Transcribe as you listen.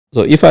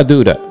So if I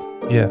do that,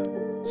 Yeah.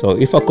 so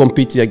if I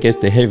compete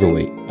against the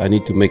heavyweight, I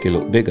need to make it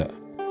look bigger.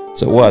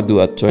 So what I do,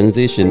 I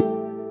transition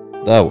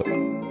that way.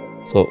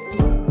 So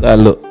that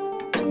look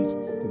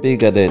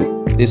bigger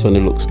than this one,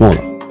 it looks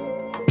smaller.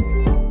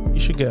 You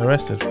should get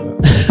arrested for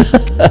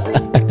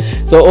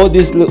that. So all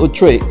these little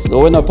tricks.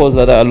 So when I pose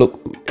like that,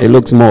 it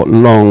looks more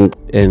long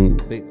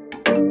and big.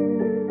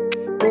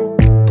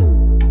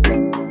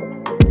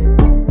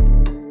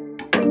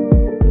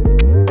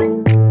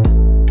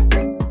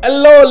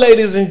 Hello,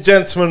 ladies and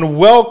gentlemen.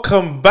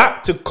 Welcome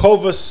back to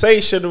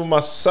Koh-versation with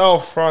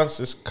myself,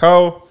 Francis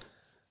Koh.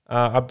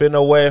 I've been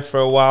away for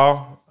a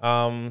while.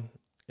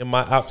 In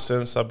my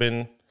absence, I've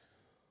been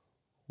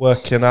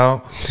working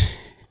out,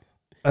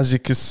 as you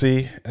can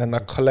see, and I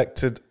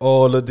collected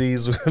all of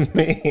these with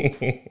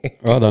me.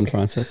 Well done,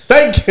 Francis.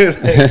 Thank you.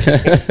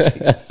 Thank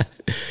you.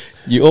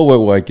 You all were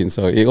working,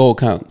 so it all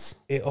counts.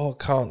 It all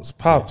counts.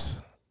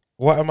 Pubs,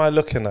 what am I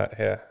looking at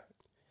here?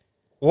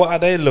 What are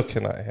they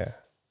looking at here?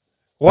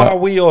 What are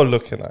we all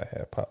looking at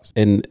here, Pops?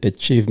 An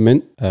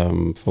achievement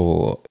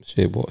for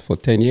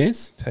 10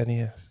 years? 10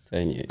 years.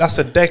 10 years. That's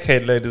a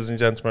decade, ladies and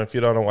gentlemen. If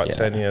you don't know what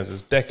 10 years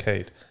is,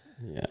 decade.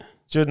 Yeah.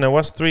 Judna,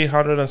 what's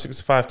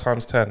 365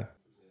 times 10?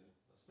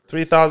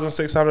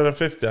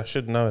 3,650. I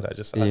should know that.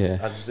 Just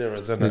add zeros,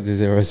 isn't it? The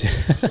zeros.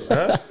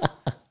 Huh?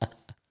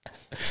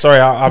 Sorry,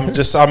 I'm.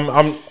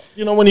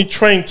 You know, when you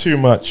train too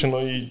much, you know,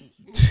 it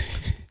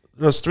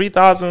was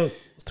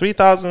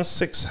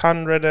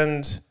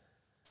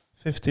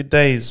 3,650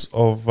 days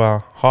of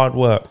hard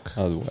work.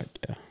 Hard work,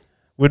 yeah.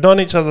 We've known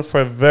each other for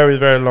a very,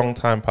 very long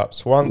time,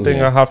 Paps. One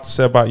thing I have to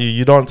say about you,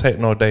 you don't take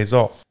no days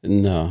off.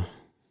 No.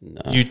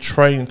 You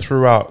train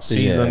throughout,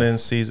 season in,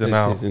 season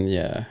out.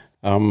 Yeah.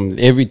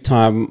 Every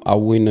time I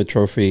win a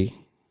trophy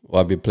or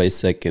I be placed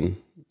second,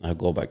 I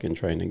go back and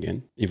train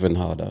again, even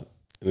harder.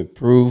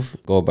 Improve,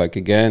 go back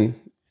again,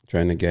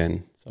 train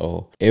again.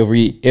 So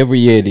every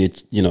year,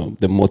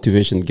 the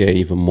motivation get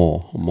even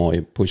more.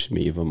 It pushed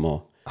me even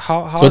more.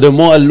 So the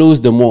more I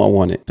lose, the more I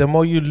want it. The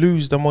more you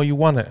lose, the more you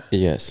want it.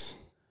 Yes.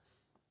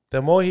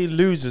 The more he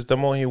loses, the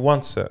more he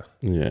wants it.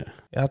 Yeah.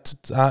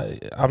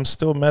 I'm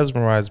still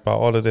mesmerized by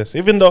all of this.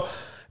 Even though,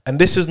 and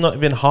this is not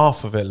even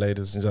half of it,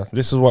 ladies and gentlemen.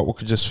 This is what we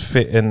could just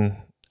fit in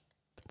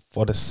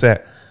for the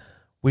set.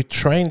 We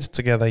trained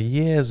together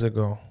years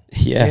ago.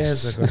 Yes.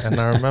 Years ago.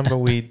 And I remember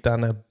we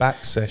done a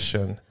back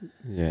session.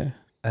 Yeah.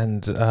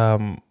 And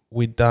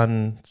we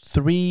done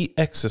 3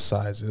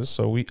 exercises.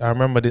 So I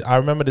remember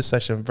the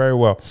session very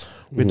well.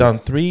 We done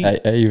 3.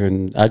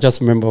 I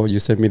just remember you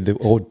sent me the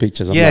old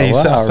pictures. I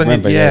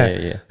remember.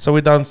 Yeah. So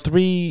we done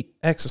 3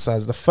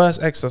 exercises. The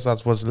first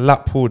exercise was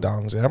lat pull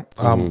downs. Yeah,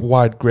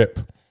 wide grip.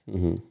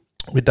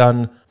 We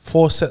done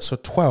 4 sets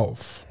of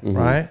 12.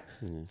 Right.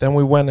 Then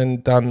we went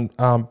and done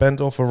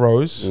bend over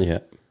rows.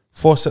 Yeah.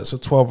 4 sets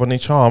of 12 on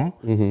each arm.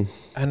 And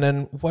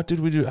then what did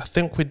we do? I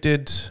think we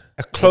did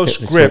a close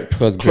grip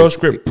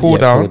pull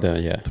down.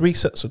 3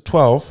 sets of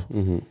 12.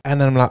 And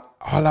then I'm like,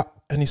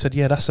 and he said,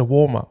 yeah, that's a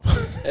warm up.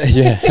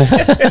 Yeah.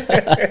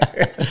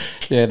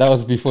 Yeah, that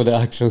was before the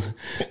actual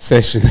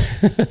session.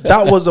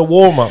 That was a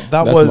warm up.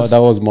 That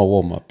was my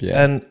warm up.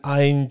 Yeah. And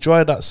I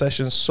enjoyed that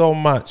session so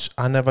much.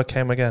 I never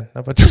came again.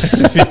 Never tried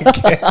again.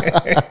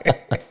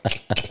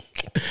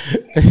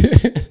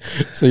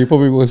 So you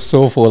probably was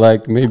sore for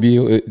like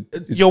maybe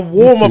your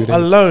warm up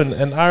alone.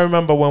 And I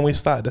remember when we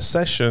started the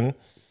session.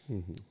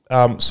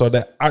 So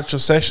the actual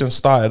session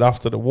started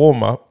after the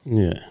warm up.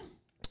 Yeah.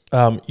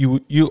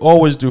 You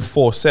always do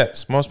 4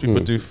 sets. Most people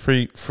do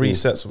three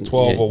sets of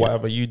 12 or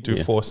whatever. You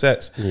do 4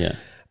 sets. Yeah.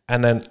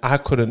 And then I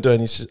couldn't do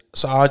any,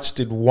 so I just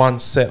did 1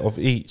 set of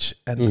each,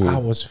 and I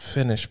was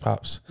finished,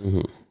 Paps.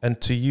 And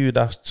to you,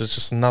 that's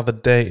just another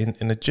day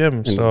in the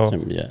gym.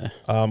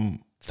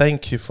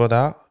 Thank you for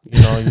that.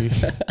 You know,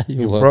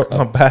 you broke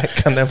my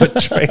back. I never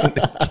trained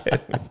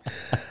again.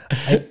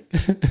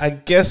 I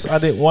guess I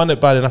didn't want it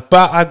bad enough,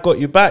 but I got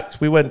you back.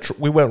 We went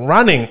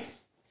running.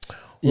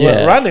 We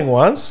went running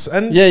once,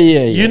 and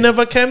you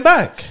never came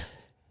back.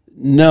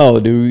 No,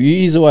 the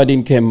reason why I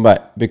didn't come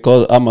back,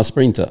 because I'm a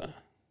sprinter.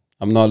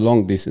 I'm not a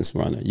long distance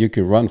runner. You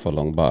can run for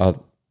long, but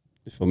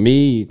for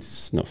me,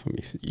 it's not for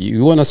me.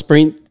 You want to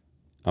sprint?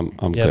 I'm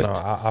good. No,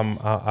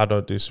 I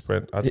don't do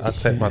sprint. I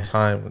take my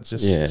time. It's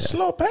just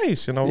slow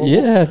pace, you know.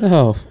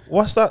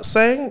 What's that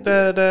saying?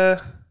 The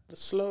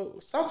slow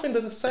something.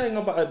 There's a saying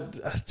about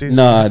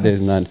no, there's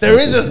none. There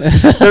is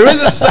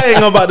a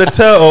saying about the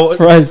turtle.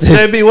 Francis.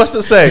 JB, what's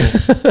the saying?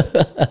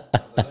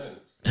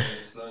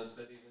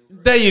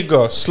 There you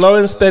go. Slow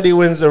and steady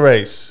wins the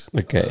race.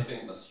 Okay.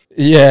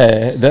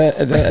 Yeah,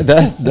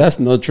 that's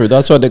not true.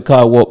 That's why the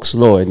car walks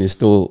slow and it's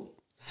still.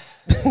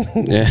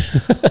 Yeah.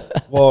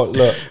 Well,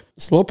 look,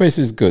 slow pace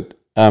is good.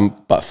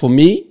 But for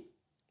me,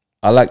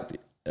 I like,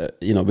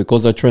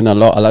 because I train a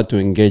lot, I like to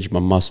engage my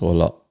muscle a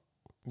lot.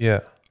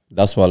 Yeah.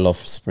 That's why I love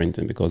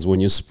sprinting, because when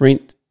you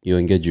sprint, you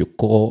engage your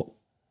core,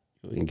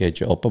 you engage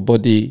your upper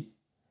body,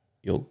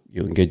 you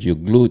engage your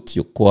glutes,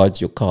 your quads,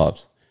 your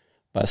calves.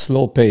 But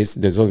slow pace,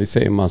 there's only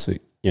certain muscle,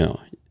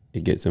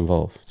 it gets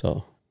involved.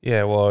 So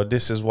Yeah, well,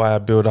 this is why I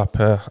build up.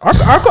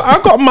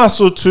 I got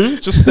muscle too.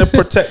 Just they're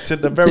protected.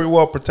 They're very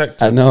well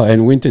protected. I know,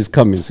 and winter's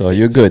coming, so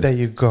you're good. There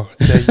you go.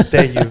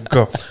 There you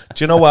go.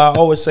 Do you know what I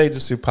always say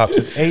to Pops?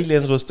 If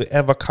aliens was to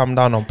ever come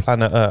down on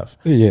planet Earth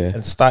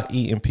and start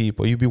eating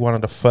people, you'd be one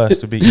of the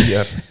first to be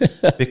eaten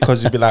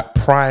because you'd be like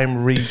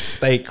prime rib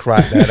steak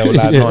right there. They were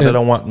like, no, they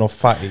don't want no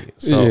fatty.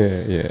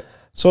 So,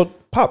 So,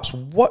 Pops,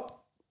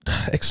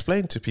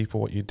 explain to people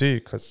what you do,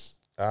 because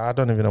I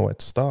don't even know where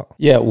to start.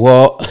 Yeah,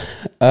 well,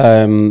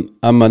 I'm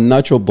a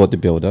natural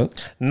bodybuilder.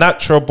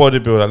 Natural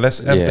bodybuilder.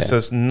 Let's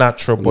emphasize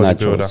natural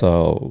bodybuilder.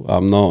 So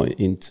I'm not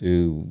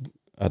into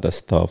other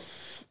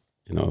stuff,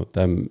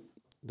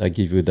 that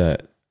give you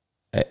that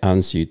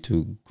enhance you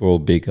to grow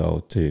bigger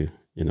or to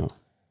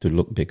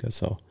look bigger.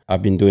 So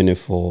I've been doing it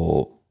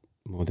for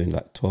more than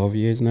like 12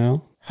 years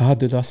now. How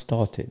did I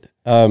start it?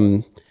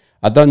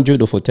 I've done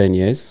judo for 10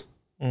 years.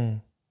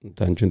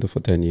 Done judo for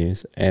 10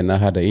 years, and I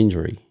had an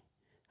injury.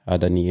 I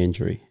had a knee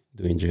injury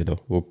doing judo.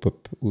 We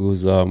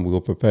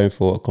were preparing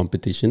for a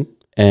competition,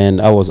 and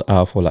I was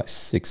out for like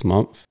 6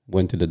 months.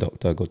 Went to the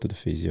doctor, go to the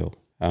physio.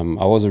 I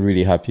wasn't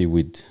really happy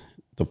with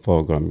the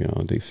program.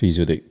 The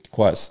physio, the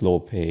quite slow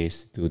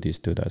pace, do this,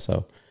 do that.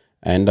 So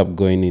I ended up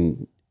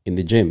going in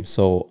the gym.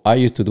 So I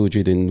used to do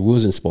judo in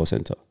Wilson Sports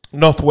Centre.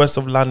 Northwest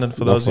of London,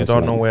 for those who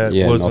don't know where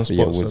Wilson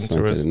Sports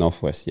Centre is.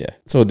 Northwest,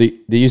 So there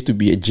used to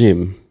be a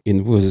gym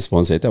in Wilson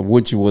Sports Centre,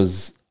 which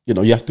was, you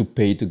have to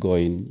pay to go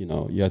in,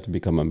 you have to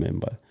become a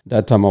member.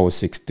 That time I was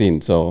 16,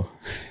 so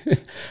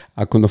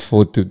I couldn't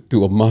afford to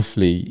do a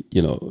monthly,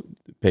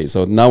 pay.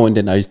 So now and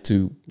then I used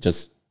to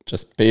just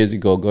pay as you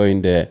go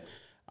in there.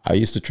 I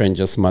used to train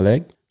just my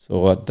leg. So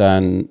what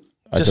then?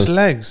 Just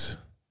legs?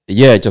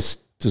 Yeah,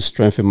 just to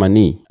strengthen my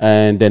knee.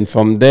 And then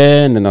from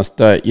there, and then I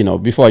start,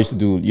 before I used to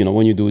do,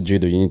 when you do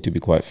judo, you need to be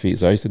quite fit.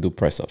 So I used to do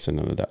press-ups and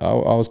all of that. I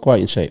was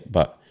quite in shape,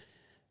 but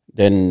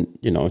then,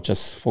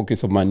 just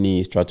focus on my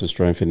knees, try to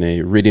strengthen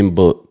it, reading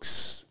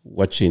books,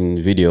 watching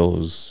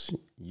videos,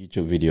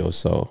 YouTube videos.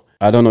 So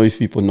I don't know if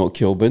people know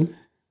Kilburn.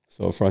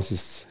 So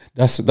Francis,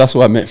 that's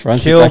why I met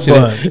Francis.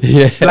 Kilburn,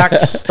 actually. Black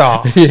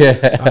Star,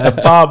 at a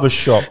barber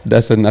shop.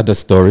 That's another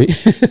story.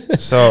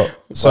 So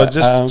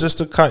just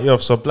to cut you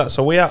off.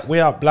 So we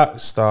are Black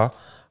Star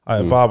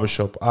at a barber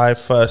shop. I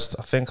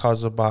think I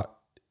was about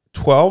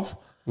 12.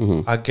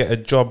 I get a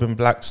job in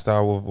Black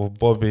Star with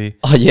Bobby.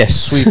 Oh yes,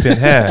 sweeping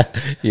hair.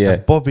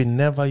 And Bobby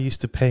never used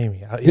to pay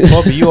me.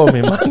 Bobby, you owe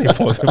me money.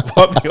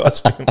 Bobby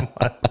owes me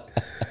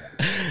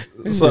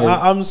money. So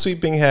I'm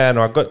sweeping hair, and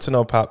I got to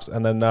know Paps,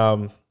 and then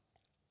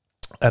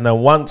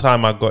one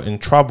time I got in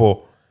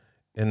trouble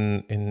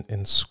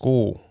in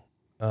school,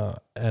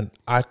 and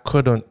I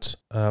couldn't.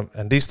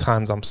 And these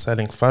times I'm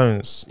selling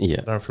phones. I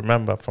don't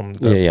remember from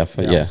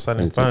I'm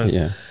selling phones.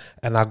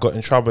 And I got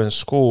in trouble in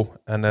school,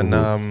 and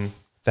then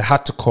they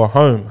had to call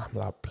home. I'm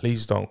like,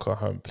 please don't call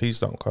home. Please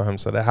don't call home.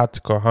 So they had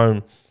to call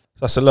home.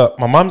 So I said, look,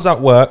 my mum's at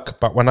work,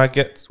 but when I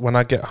get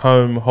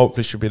home,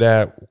 hopefully she'll be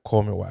there.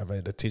 Call me, whatever.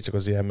 The teacher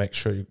goes, yeah, make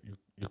sure you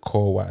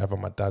call whatever.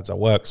 My dad's at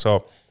work.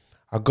 So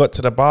I got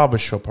to the barber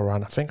shop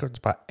around, I think it was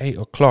about 8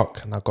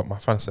 o'clock, and I got my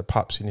phone and said,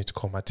 Pops, you need to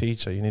call my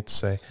teacher. You need to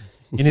say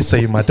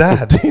you're my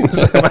dad. You need to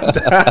say my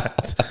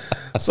dad.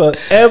 So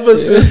ever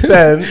since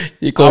then,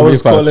 I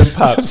was calling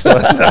Pops. So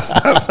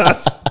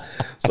that's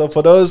so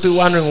for those who are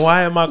wondering,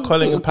 why am I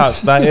calling him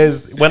Pops? That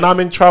is, when I'm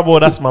in trouble,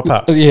 that's my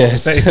Pops.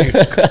 Yes.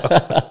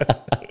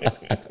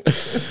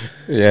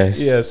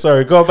 Yes. Yeah,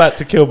 sorry, go back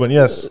to Kilburn,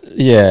 yes.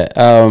 Yeah.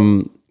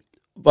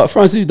 But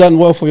Francis, you've done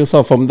well for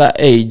yourself from that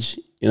age.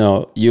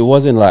 You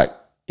wasn't like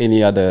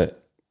any other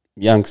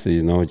youngster,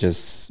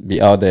 just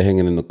be out there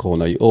hanging in the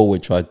corner. You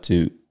always try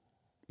to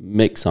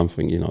make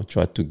something,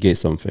 try to get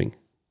something.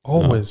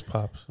 Always,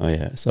 Pops. Oh,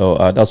 yeah. So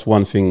that's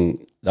one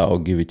thing that I'll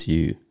give it to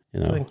you.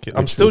 Thank you.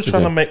 I'm still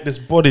trying to make this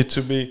body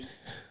to be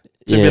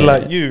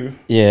like you.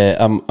 Yeah,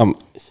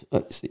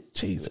 let's see.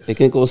 Jesus. It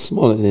can go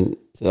smaller than.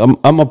 So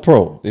I'm a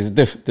pro. That's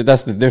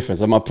the difference.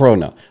 I'm a pro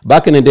now.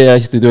 Back in the day, I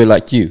used to do it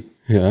like you.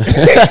 Yeah.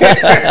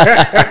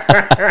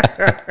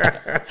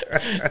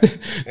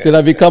 Till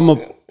I become a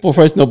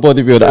professional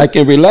bodybuilder, I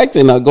can relax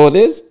and I go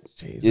this.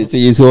 You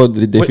see all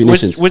the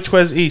definitions. Which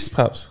was East,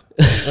 Pops?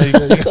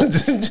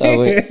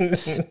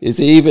 You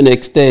see, even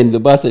extend, the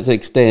biceps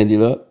extend,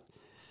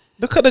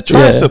 Look at the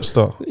triceps,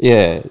 though.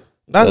 Yeah.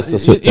 That's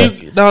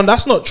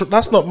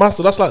not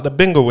muscle. That's like the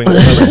bingo wing.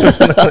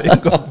 You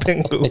got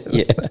bingo.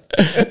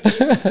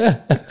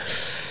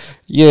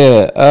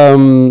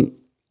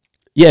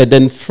 Yeah.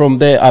 Then from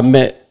there, I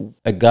met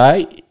a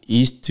guy.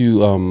 He used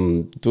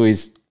to do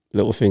his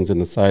little things on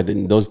the side.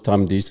 In those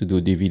times, they used to do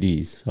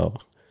DVDs. So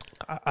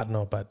I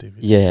know about DVDs.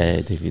 Yeah,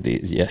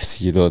 DVDs. Yes,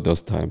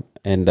 those times.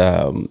 And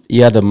he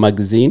had a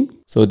magazine.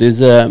 So there's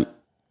a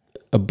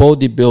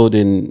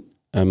bodybuilding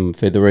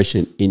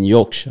federation in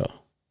Yorkshire,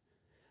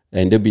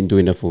 and they've been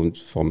doing it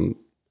from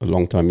a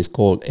long time. It's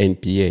called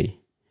NPA,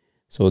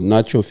 so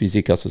Natural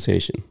Physique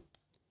Association.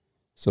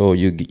 So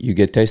you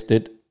get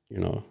tested,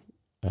 you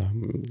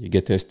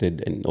get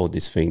tested and all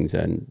these things,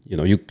 and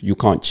you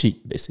can't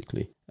cheat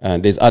basically.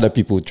 And there's other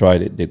people who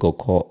tried it, they got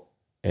caught,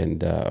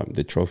 and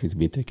the trophies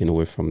be taken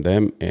away from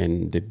them,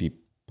 and they be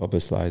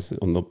publicized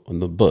on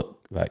the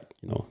book, like,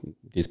 you know,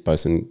 this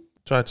person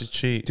Tried to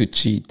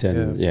cheat.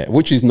 and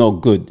which is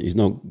not good. It's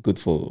not good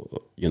for,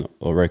 you know,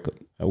 a record.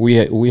 We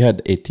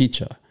had a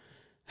teacher.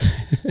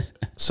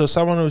 So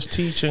someone who was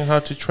teaching how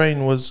to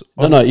train was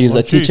he's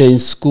a teacher in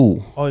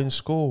school. Oh, in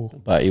school.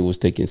 But he was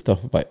taking stuff,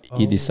 but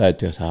he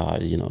decided to,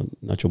 you know,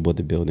 natural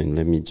bodybuilding,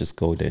 let me just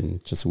go there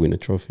and just win a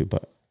trophy.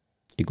 But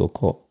he got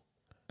caught.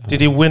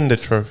 Did he win the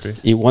trophy?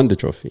 He won the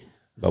trophy,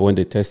 but when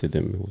they tested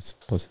him, it was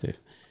positive.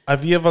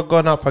 Have you ever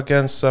gone up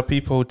against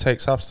people who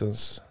take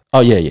substance? Oh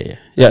yeah.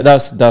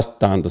 That's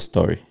down the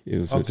story. It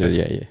was, Okay.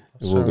 yeah.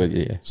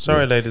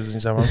 Sorry, ladies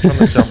and gentlemen, I'm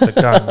trying to jump the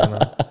gun. You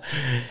know?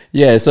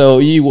 Yeah, so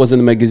he was in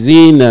a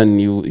magazine, and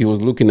he was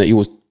looking at, he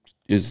was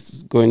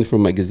going through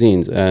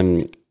magazines,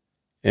 and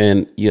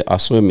I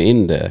saw him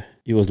in there.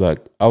 He was like,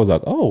 I was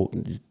like, oh,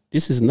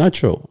 this is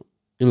natural.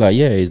 He's like,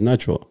 yeah, it's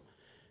natural.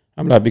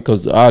 I'm like,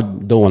 because I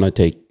don't want to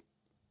take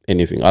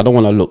anything. I don't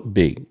want to look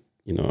big.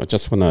 You know, I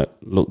just want to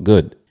look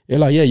good. They're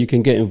like, yeah, you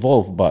can get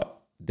involved, but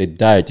the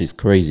diet is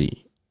crazy.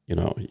 You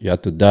know, you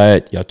have to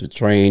diet, you have to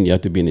train, you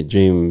have to be in the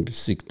gym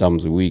 6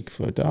 times a week.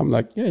 I'm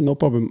like, yeah, no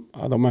problem.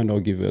 I don't mind. I'll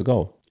give it a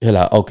go. They're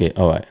like, okay,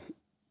 all right.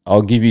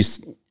 I'll give you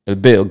a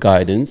bit of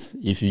guidance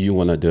if you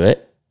want to do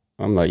it.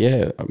 I'm like,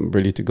 yeah, I'm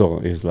ready to go.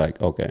 It's like,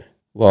 okay.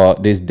 Well,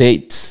 there's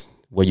dates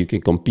where you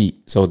can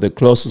compete. So the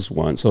closest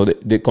one, so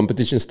the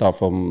competition starts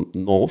from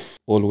north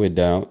all the way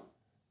down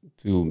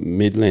to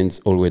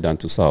Midlands, all the way down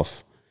to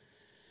south.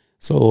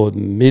 So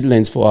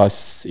Midlands for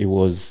us, it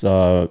was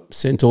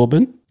St.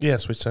 Auburn.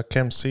 Yes, which I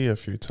came see a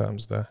few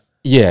times there.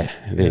 Yeah,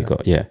 there you go.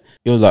 Yeah.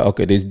 It was like,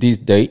 okay, there's these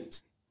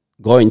dates.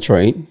 Go and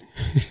train.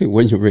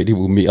 When you're ready,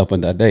 we'll meet up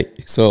on that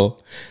date. So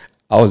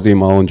I was doing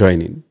my own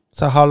training.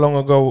 So how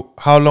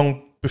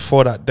long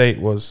before that date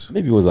was?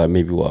 Maybe it was like,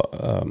 4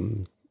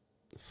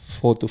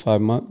 to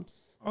 5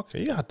 months.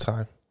 Okay, you had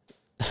time.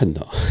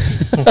 No.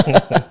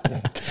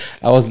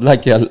 I was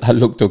lucky. I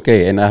looked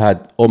okay. And I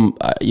had,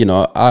 you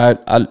know,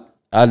 I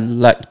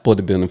liked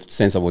bodybuilding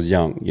since I was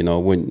young. You know,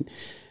 when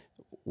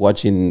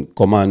watching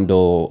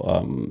Commando,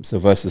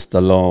 Sylvester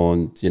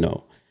Stallone, you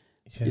know,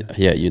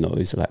 yeah, you know,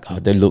 it's like, oh,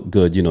 they look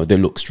good, you know, they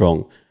look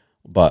strong,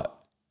 but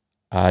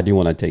I didn't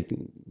want to take,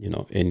 you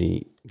know,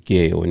 any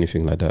gear or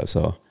anything like that.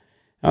 So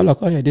I'm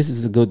like, oh yeah, this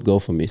is a good goal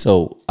for me.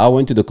 So I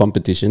went to the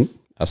competition.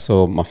 I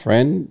saw my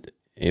friend.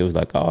 He was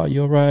like, oh,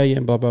 you're right,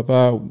 and blah blah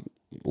blah.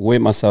 Weigh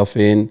myself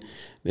in.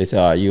 They said,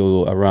 are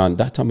you around?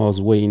 That time I was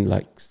weighing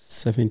like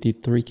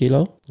 73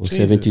 kilo or Jesus.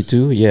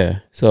 72. Yeah.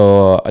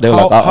 So they were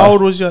like, how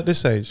old was you at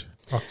this age?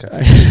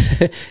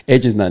 Okay.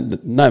 Age is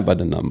not by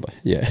the number.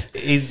 Yeah.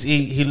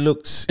 He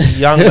looks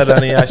younger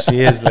than he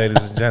actually is,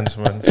 ladies and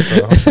gentlemen.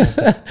 So,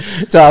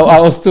 so I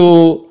was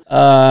still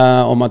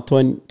on my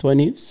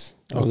 20s.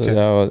 Okay.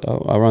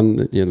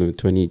 Around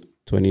 20,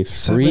 23.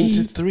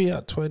 73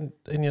 at 20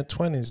 in your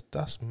 20s.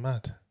 That's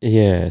mad.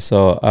 Yeah.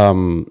 So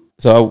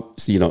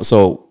you know,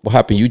 so what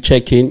happened? You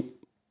check in,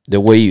 they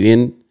weigh you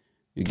in,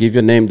 you give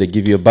your name, they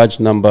give you a badge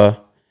number,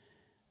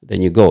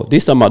 then you go.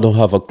 This time I don't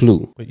have a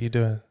clue. What you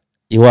doing?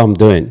 What I'm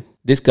doing.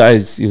 This guy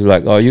he was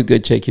like, oh, you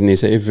good checking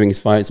this, everything's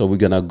fine. So we're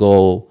gonna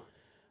go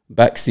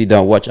back, sit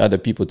down, watch other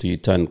people till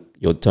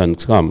your turn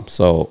come.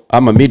 So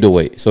I'm a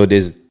middleweight. So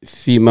there's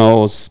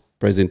females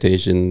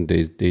presentation,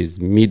 there's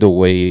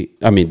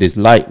middleweight, there's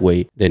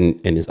lightweight, and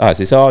there's us.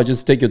 He said, oh,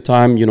 just take your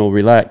time, you know,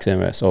 relax.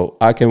 And so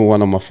I came with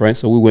one of my friends,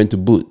 so we went to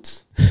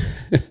Boots.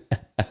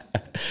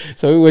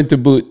 So we went to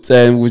Boots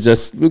and we're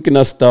just looking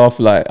at stuff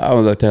like, I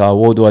was like,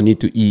 what do I need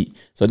to eat?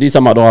 So this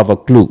time I don't have a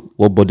clue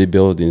what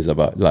bodybuilding is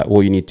about, like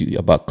what you need to eat,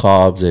 about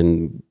carbs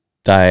and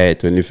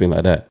diet or anything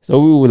like that. So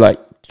we would like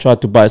try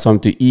to buy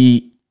something to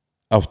eat.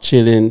 I was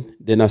chilling.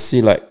 Then I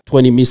see like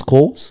 20 missed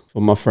calls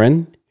from my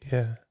friend.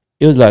 Yeah.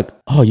 It was like,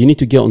 oh, you need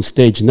to get on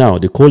stage now.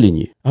 They're calling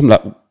you. I'm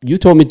like, you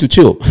told me to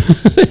chill.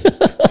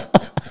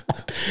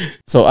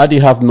 So I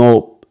didn't have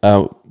no,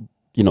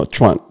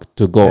 trunk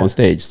to go on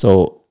stage.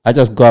 So I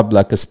just grabbed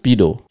like a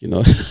Speedo, you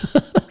know,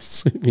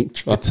 swimming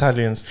trunks.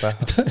 Italian style.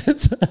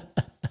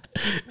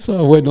 So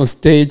I went on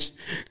stage,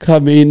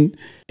 come in,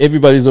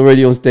 everybody's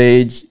already on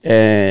stage.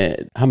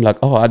 And I'm like,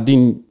 oh, I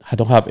don't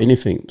have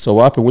anything. So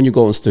what happened when you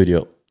go on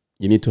studio,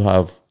 you need to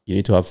have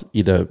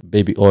either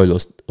baby oil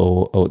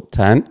or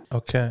tan.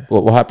 Okay.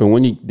 What happened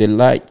when the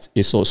light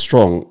is so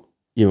strong,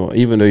 you know,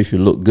 even though if you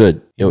look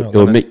good,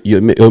 it'll make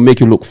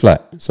you look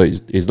flat. So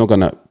it's not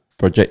gonna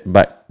project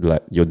back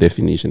like your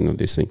definition of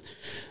this thing.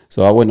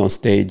 So I went on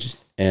stage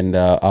and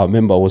I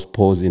remember I was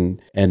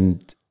posing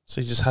and so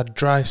you just had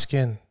dry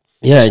skin.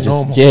 Yeah,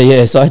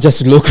 yeah. So I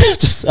just look like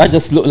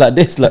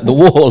this, like the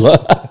wall,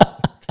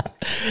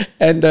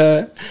 and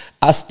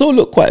I still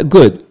look quite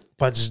good.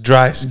 But just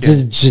dry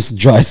skin. Just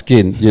dry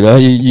skin, you know.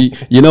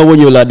 You know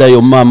when you're like that,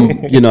 your mom,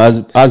 you know,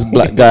 as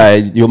black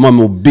guys, your mom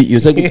will beat you.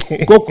 Say,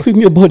 go cream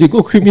your body,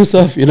 go cream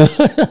yourself, you know.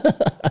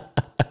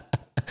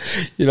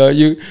 You know,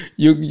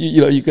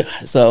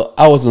 so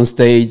I was on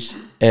stage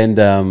and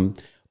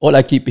all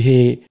I keep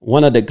hearing,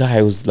 one of the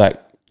guys was like,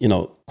 you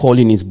know,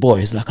 calling his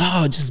boys like,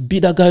 just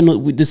beat that guy not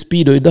with the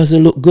speedo. It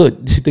doesn't look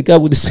good. The guy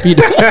with the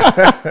speedo.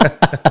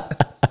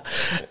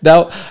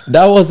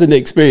 that was an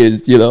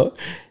experience, you know.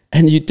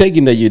 And you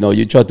taking that, you know,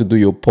 you try to do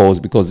your pose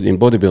because in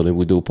bodybuilding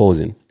we do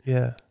posing.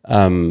 Yeah.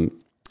 And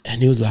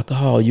he was like,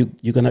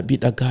 you're gonna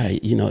beat that guy,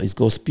 you know, he's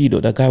got speedo,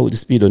 that guy with the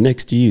speedo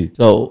next to you.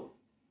 So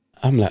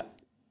I'm like,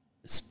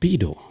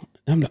 speedo.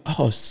 I'm like,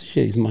 oh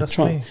shit, it's my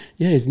trunk.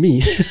 Yeah, it's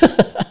me.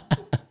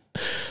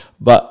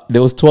 But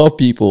there was 12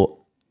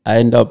 people. I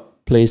end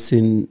up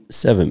placing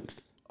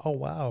 7th. Oh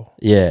wow.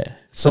 Yeah.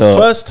 So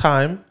first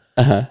time,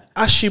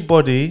 ashy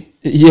body.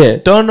 Yeah.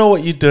 Don't know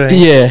what you're doing.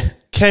 Yeah.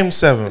 Came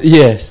 7th.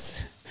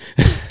 Yes.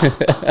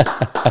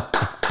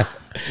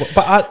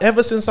 But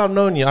ever since I've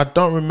known you, I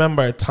don't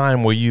remember a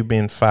time where you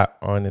being fat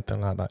or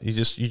anything like that. You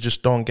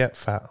just don't get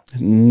fat.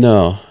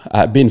 No,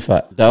 I've been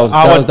fat.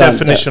 Our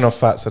definition of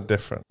fats are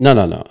different. No,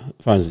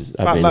 Francis.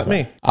 I've been like fat.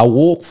 Me. I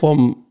walked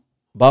from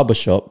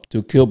barbershop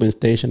to Kilburn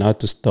Station. I had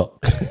to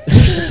stop.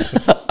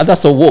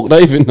 That's a walk,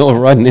 not even no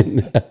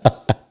running.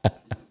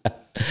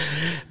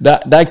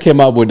 that came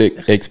up with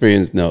the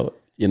experience. No,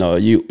 you know,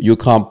 you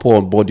can't put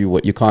on body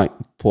weight. You can't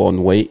put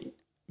on weight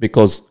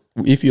because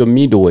if you're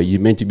middleweight,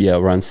 you're meant to be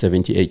around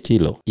 78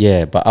 kilo.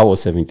 Yeah, but I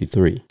was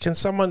 73. Can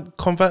someone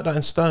convert that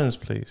in stones,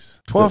 please?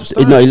 12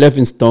 stones? No,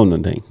 11 stone, I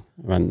think.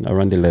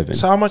 Around 11.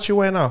 So how much you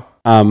weigh now?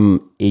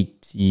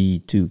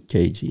 82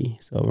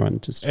 kg. So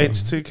around just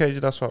 82 kg,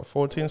 that's what,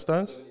 14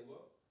 stones?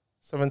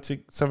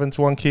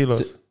 71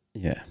 kilos.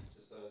 Yeah.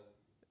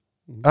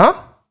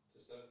 Huh?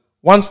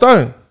 1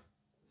 stone?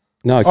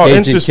 No, kg,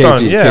 into stone.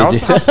 Kg, yeah.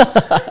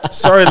 kg.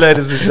 Sorry,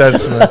 ladies and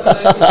gentlemen.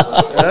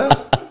 Yeah?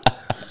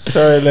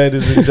 Sorry,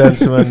 ladies and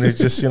gentlemen. It's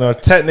just, you know,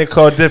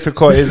 technical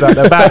difficulties at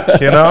the back,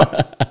 you know.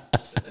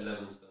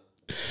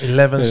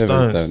 11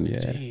 stones.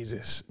 Yeah.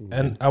 Jesus.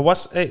 And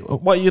what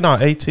are you now?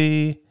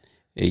 82,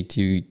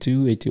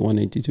 81,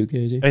 82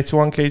 kg.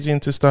 81 kg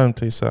into stone,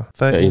 please, sir.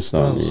 13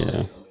 stones.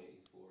 Yeah.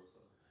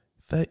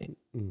 30.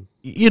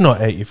 You're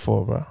not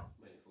 84, bro.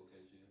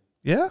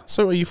 Yeah?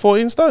 So are you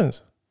 14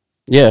 stones?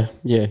 Yeah,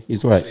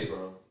 he's right.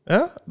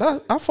 Yeah?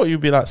 I thought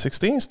you'd be like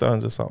 16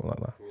 stones or something like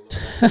that.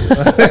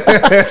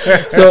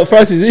 So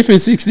Francis, if you're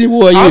 60,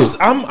 what are you?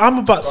 I'm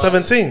about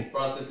 17.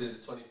 Francis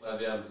is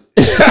 25 yams.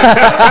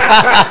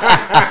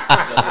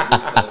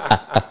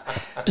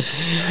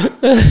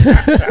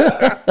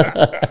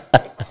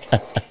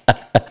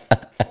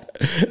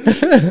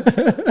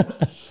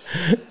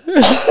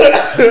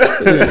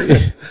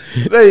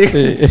 There you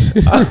go.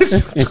 I'm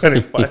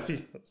 25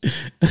 years.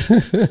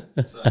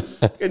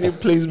 Can you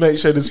please make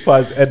sure this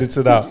part's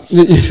edited out?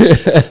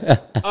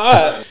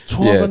 Alright,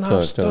 12 and a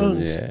half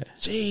stones. Yeah.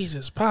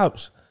 Jesus,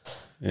 Paps.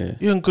 Yeah.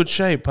 You're in good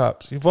shape,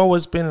 Paps. You've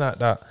always been like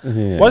that.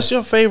 Yeah. What's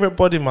your favorite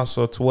body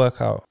muscle to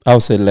work out? I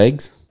would say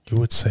legs. You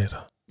would say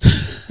that.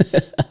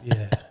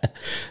 Yeah.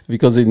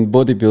 Because in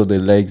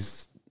bodybuilding,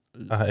 legs,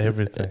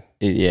 everything.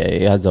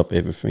 It adds up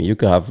everything. You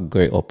can have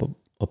great upper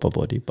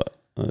body, but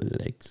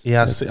legs.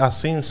 Yeah, I've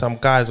seen some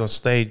guys on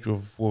stage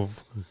with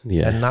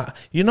and that.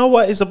 You know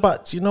what is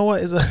about? You know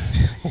what is a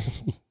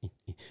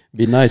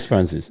Be nice,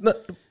 Francis. No,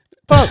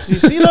 Pops, you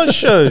see those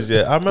shows?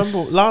 Yeah, I remember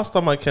last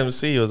time I came to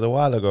see you was a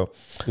while ago.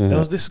 There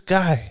was this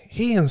guy.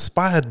 He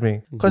inspired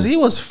me because he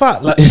was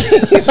fat. Like he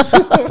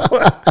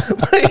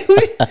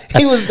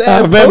was there.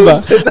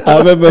 I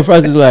remember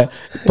Francis like,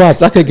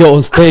 Pops, I can go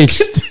on stage.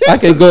 I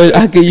can go.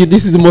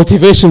 This is the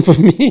motivation for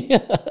me.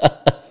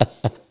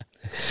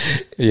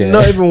 Yeah.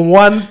 Not even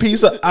one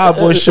piece of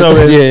eyeball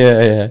showing.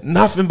 Yeah.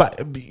 Nothing but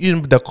he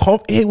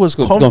was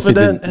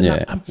confident.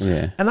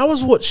 And I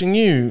was watching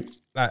you,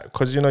 like,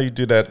 because you know you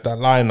do that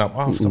lineup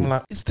after. I'm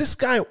like, is this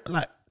guy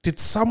like?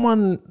 Did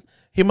someone?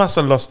 He must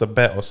have lost a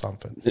bet or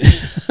something.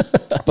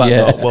 But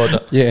no, well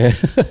done. Yeah.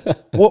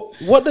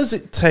 What does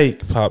it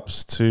take,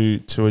 Pops,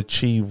 to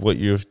achieve what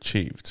you've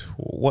achieved?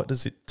 What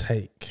does it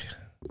take?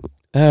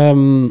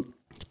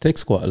 It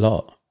takes quite a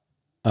lot.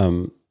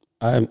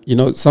 You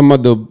know, some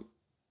of the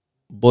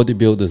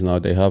bodybuilders now,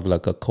 they have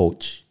like a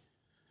coach,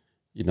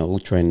 you know, who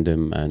train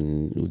them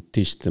and who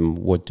teach them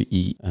what to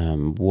eat,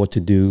 what to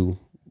do.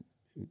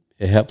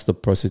 It helps the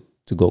process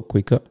to go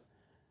quicker.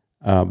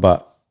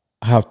 But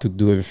I have to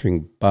do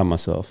everything by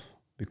myself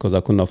because I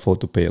couldn't afford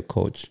to pay a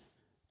coach.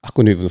 I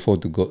couldn't even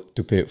afford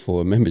to pay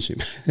for a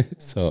membership.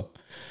 So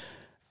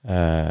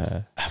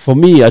for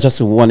me, I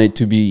just wanted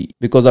to be,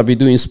 because I've been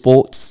doing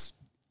sports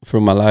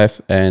through my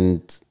life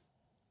and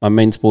my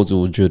main sports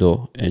was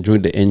judo, and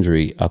during the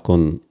injury, I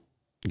couldn't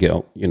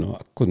I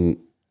couldn't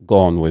go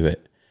on with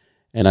it.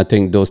 And I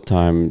think those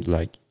times,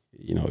 like,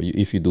 you know,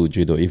 if you do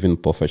judo, even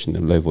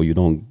professional level, you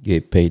don't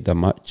get paid that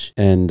much.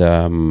 And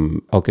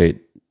okay,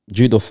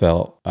 judo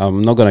fell.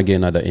 I'm not gonna get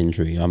another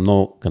injury. I'm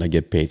not gonna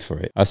get paid for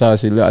it. I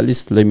said, at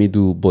least let me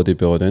do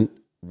bodybuilding,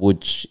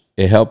 which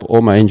it helped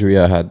all my injury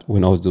I had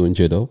when I was doing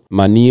judo.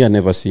 My knee, I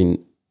never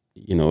seen,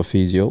 you know, a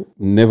physio.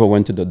 Never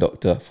went to the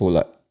doctor for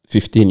like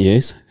 15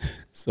 years.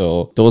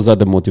 So those are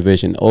the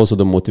motivation. Also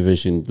the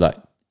motivation, like,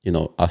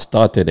 I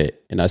started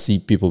it and I see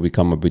people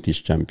become a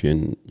British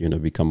champion,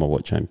 become a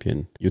world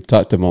champion. You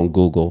type them on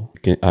Google,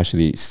 you can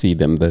actually see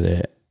them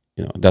there.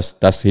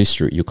 That's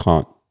history. You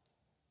can't,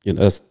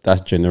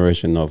 that's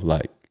generation of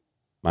like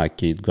my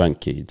kids,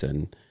 grandkids,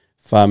 and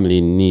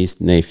family, niece,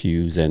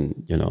 nephews,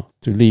 and,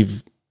 to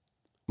leave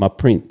my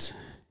print.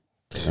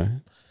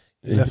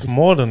 You left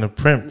more than a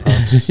print, bro.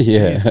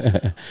 Yeah.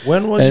 Jeez.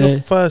 When was your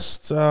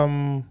first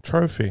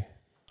trophy?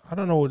 I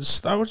don't know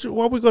what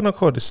are we gonna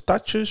call it?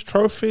 Statues,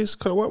 trophies?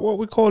 What are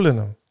we calling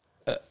them?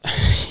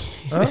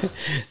 Huh?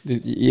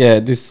 Yeah,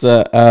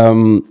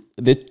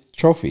 the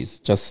trophies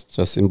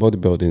just in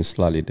bodybuilding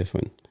slightly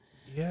different.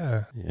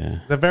 Yeah, yeah,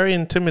 they're very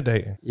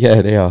intimidating.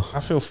 Yeah, they are.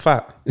 I feel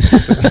fat.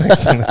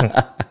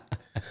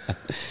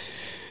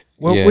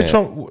 Well, yeah. which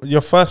one?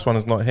 Your first one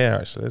is not here,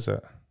 actually, is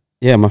it?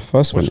 Yeah, my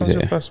first one Which is one's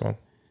here. your first one?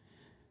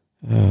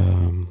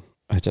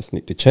 I just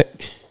need to check.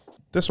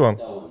 This one.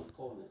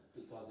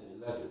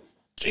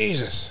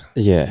 Jesus.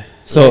 Yeah.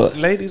 So,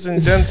 ladies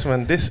and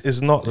gentlemen, this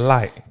is not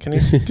light. Can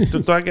you see?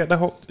 do I get the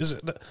whole? Is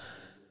it?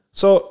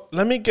 So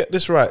let me get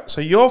this right.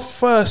 So your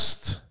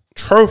first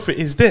trophy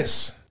is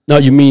this? No,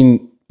 you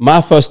mean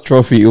my first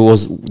trophy? It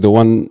was the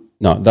one.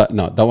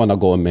 That one I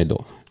got a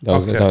medal.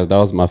 That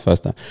was my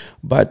first time.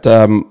 But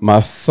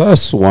my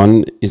first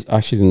one is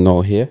actually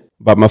not here.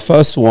 But my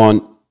first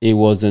one, it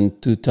was in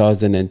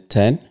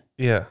 2010.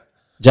 Yeah.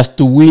 Just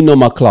to win on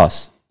my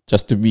class,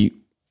 just to be.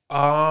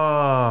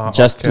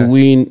 To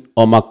win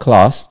on my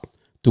class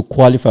to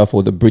qualify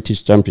for the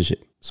British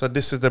Championship. So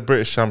this is the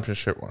British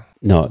Championship one?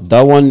 No,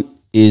 that one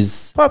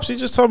is... Perhaps you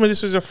just told me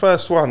this was your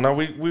first one. Now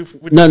we've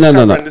No.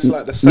 this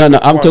like the second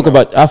I'm one talking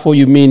now. about... I thought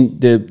you mean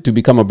to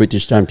become a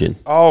British champion.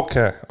 Oh,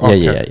 okay.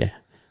 Yeah.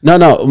 No,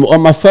 on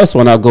my first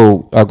one, I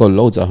got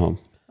loads at home.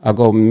 I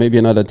got maybe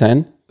another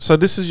 10. So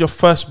this is your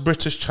first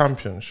British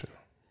Championship?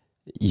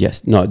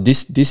 Yes. No,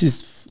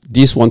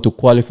 this one to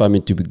qualify me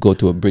to go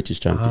to a British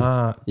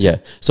champion. Yeah.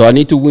 So I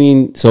need to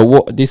win. So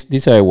what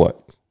this how it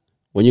works.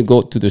 When you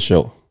go to the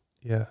show.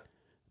 Yeah.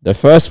 The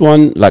first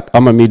one, like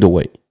I'm a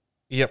middleweight.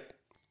 Yep.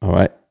 All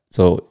right.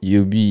 So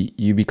you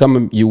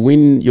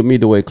win your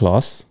middleweight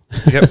class.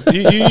 Yep.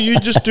 You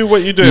just do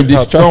what you do. You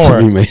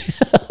distracted me, mate.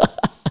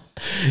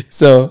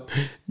 So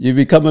you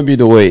become a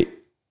middleweight.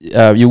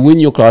 You win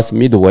your class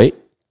middleweight.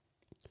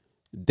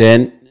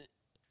 Then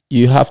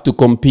you have to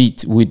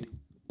compete with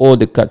all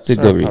the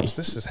categories. Sorry,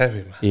 this is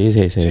heavy, man. It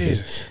is heavy.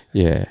 Jesus.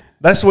 Yeah.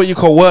 That's what you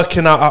call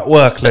working out at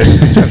work,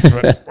 ladies and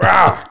gentlemen.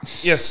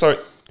 Yes, sorry.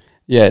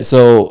 Yeah.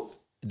 So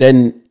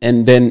then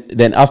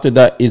after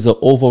that is an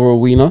overall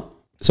winner.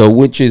 So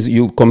which is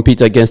you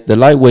compete against the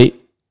lightweight,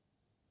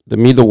 the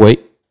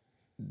middleweight,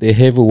 the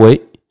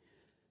heavyweight,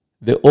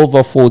 the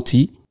over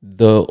 40,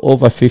 the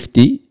over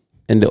 50,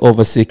 and the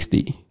over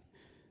 60.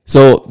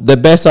 So the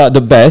best are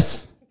the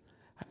best.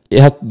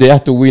 They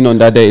have to win on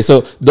that day.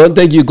 So don't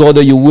think you go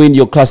there, you win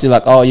your class, you're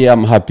like, oh yeah,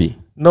 I'm happy.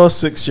 No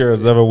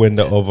 6-year-olds ever win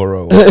the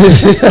overall.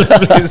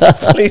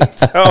 please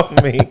tell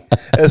me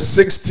a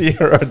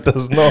 60-year-old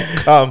does not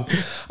come.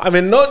 I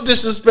mean, no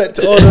disrespect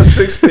to all the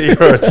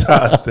 60-year-olds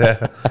out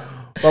there,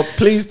 but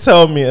please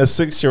tell me a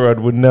 6-year-old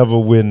would never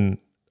win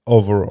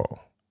overall.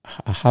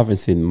 I haven't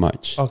seen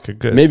much. Okay,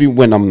 good. Maybe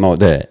when I'm not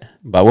there,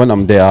 but when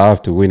I'm there, I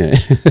have to win it.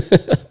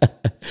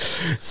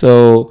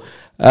 So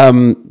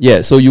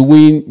so you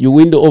win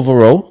the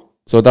overall.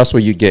 So that's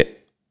what you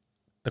get.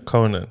 The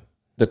Conan.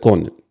 The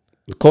Conan.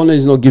 The Conan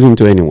is not given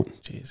to anyone.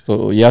 Jeez.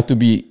 So you have to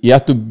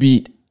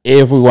beat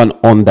everyone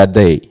on that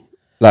day.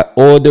 Like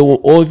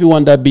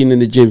everyone that been in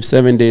the gym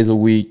 7 days a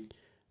week,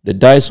 they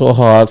die so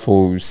hard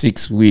for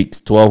 6 weeks,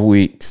 12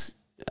 weeks.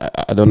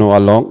 I don't know how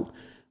long,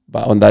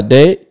 but on that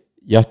day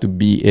you have to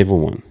beat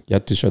everyone. You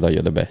have to show that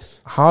you're the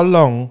best. How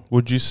long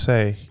would you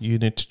say you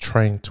need to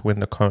train to win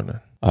the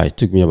Conan? It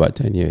took me about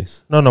 10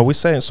 years. No, we're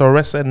saying, so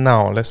let's say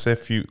now, let's say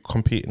if you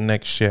compete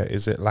next year,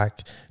 is it like,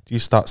 do you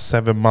start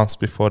 7 months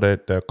before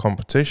the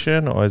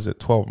competition, or is it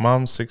 12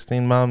 months,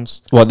 16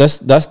 months? Well, that's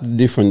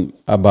different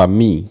about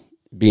me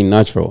being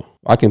natural.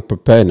 I can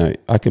prepare now.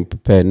 I can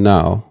prepare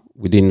now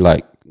within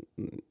like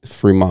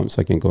 3 months.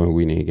 I can go and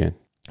win it again.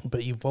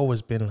 But you've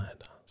always been like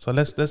that. So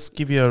let's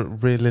give you a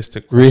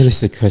realistic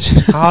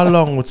question. How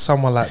long would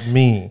someone like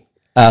me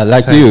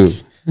like you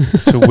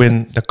to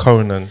win the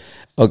Conan?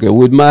 Okay,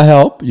 with my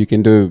help, you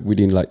can do it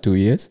within like 2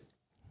 years.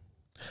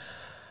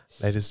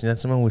 Ladies and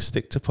gentlemen, we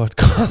stick to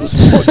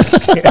podcasts.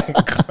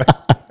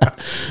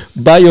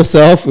 By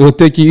yourself, it will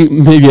take you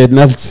maybe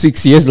another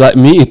 6 years. Like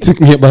me, it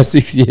took me about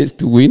 6 years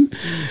to win.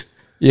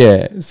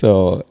 Yeah,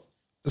 so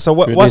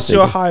what's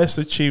your highest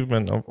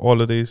achievement of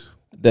all of these?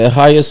 The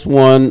highest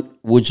one,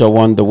 which I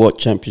won the world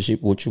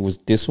championship, which was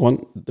this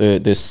one,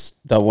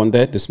 that one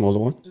there, the smaller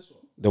one.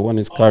 The one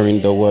is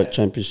carrying the world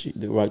championship,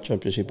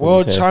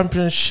 World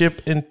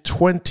championship in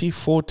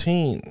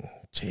 2014.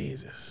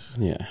 Jesus.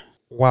 Yeah.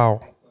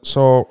 Wow.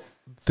 So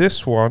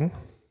this one,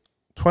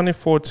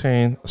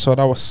 2014. So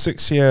that was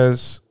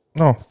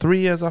 3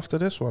 years after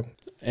this one.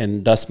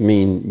 And that's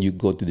mean you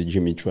go to the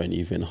gym and train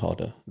even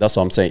harder. That's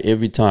what I'm saying.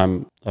 Every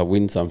time I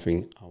win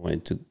something, I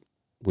wanted to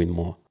win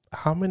more.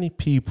 How many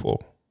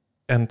people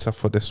enter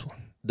for this one?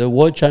 The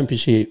World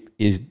Championship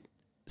is,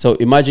 so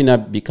imagine I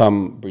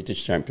become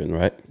British champion,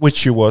 right?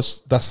 Which you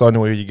was. That's the only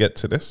way you get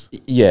to this.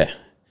 Yeah.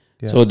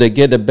 So they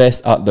get the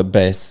best out the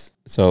best.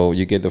 So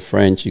you get the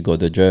French, you got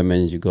the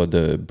Germans, you got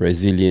the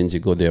Brazilians,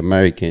 you got the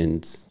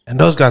Americans. And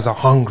those guys are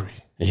hungry.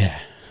 Yeah.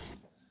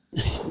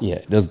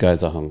 Yeah, those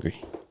guys are hungry.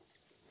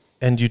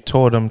 And you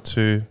told them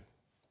to...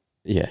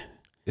 Yeah.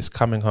 It's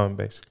coming home,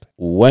 basically.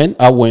 When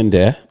I went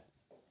there,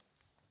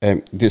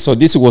 so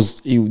this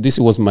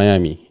was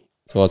Miami.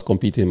 So I was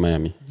competing in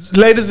Miami.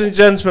 Ladies and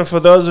gentlemen, for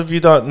those of you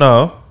who don't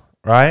know,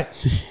 right?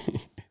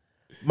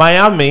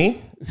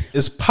 Miami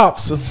is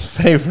Pops's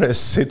favorite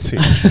city.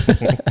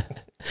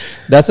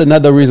 That's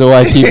another reason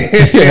why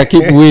I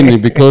keep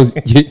winning, because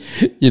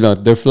you know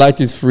the flight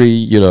is free,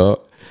 you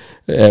know,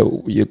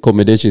 your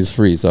accommodation is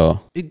free. So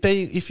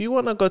if you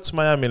want to go to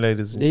Miami,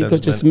 ladies and you gentlemen,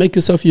 could just make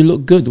yourself you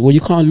look good. Well,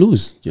 you can't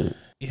lose. You know?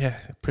 Yeah,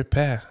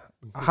 prepare.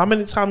 How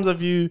many times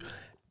have you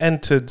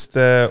entered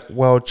the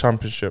World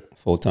Championship?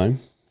 4 times.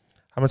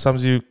 How many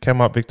times you came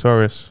out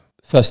victorious?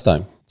 First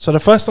time. So the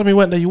first time you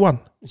went there, you won.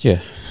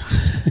 Yeah.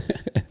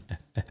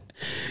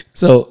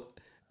 So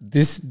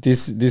this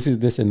is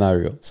the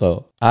scenario.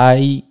 So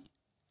I'm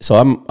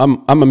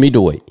a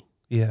middleweight.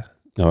 Yeah.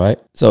 All right.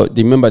 So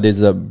remember,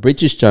 there's a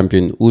British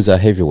champion who's a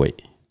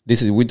heavyweight.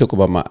 We talk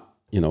about my,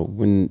 you know,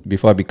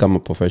 before I become a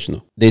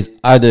professional. There's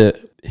other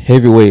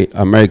heavyweight,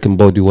 American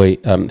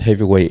bodyweight,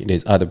 heavyweight.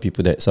 There's other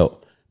people there.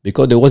 So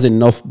because there wasn't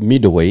enough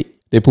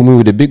middleweight, they put me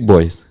with the big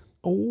boys.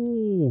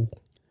 Oh.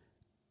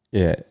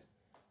 Yeah.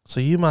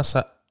 So you must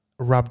have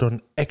rubbed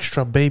on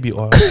extra baby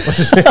oil.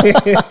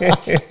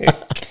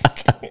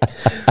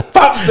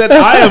 Pop said,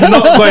 I am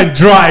not going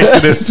dry to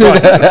this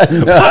one.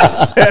 Pop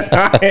said,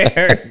 I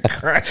am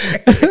crying.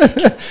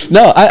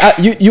 No,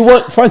 you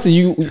want, Francis,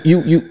 you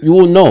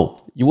will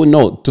know. You will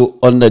know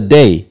on the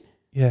day.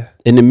 Yeah.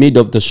 In the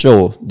middle of the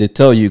show, they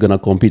tell you you're gonna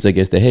compete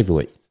against the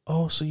heavyweight.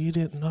 Oh, so you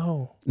didn't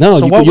know? No,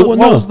 so you won't know.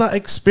 What was that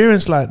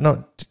experience like?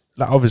 No,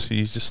 like obviously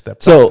you just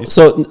stepped So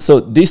out. so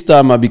this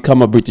time I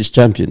become a British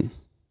champion.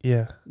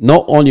 Yeah.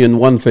 Not only in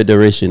one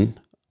federation,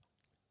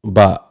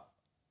 but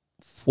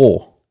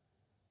 4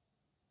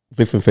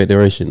 different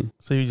federation.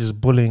 So you're just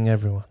bullying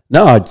everyone.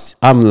 No,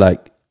 I'm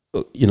like,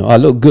 you know, I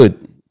look good.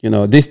 You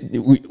know,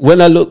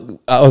 when I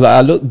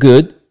look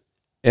good,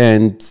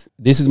 and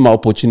this is my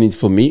opportunity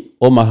for me.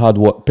 All my hard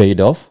work paid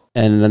off,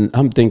 and then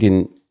I'm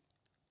thinking,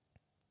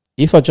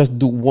 if I just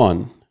do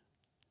one,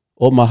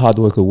 all my hard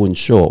work wouldn't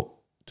show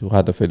to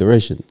other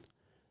federation.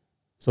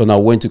 So now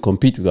I went to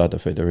compete with other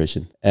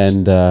federation,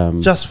 and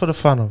just for the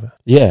fun of it.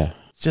 Yeah,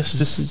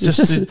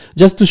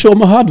 just to show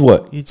my hard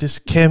work. You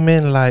just came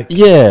in like,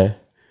 yeah.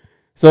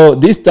 So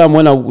this time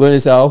when I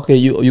said, okay,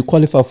 you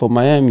qualify for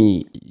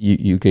Miami,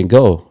 you can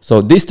go.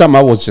 So this time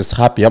I was just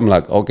happy. I'm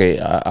like, okay,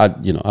 I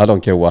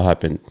don't care what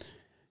happened.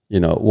 You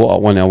know,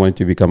 when I went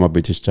to become a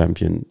British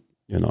champion,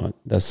 you know,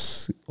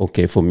 that's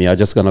okay for me. I'm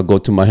just gonna go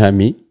to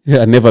Miami.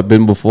 I never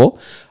been before.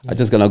 I'm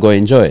just gonna go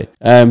enjoy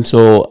it.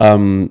 So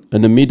in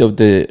the middle of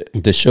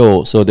the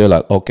show, so they're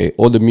like, okay,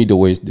 all the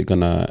middleweights, they're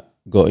gonna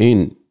go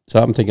in.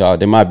 So I'm thinking,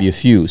 there might be a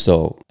few.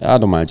 So I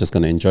don't mind, just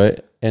gonna enjoy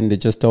it. And they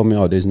just told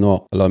me, there's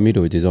not a lot of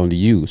middleweight, there's only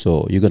you.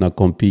 So you're gonna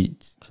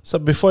compete. So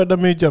before they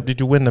moved you up, did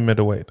you win the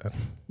middleweight then?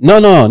 No.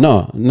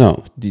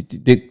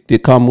 They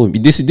can't move me.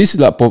 This is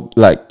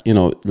like you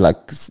know,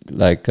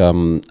 like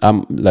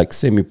I'm like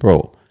semi-pro.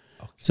 Okay.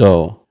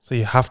 So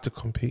you have to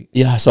compete.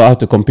 Yeah, so I have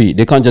to compete.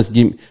 They can't just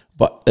give me.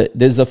 But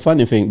there's a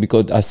funny thing,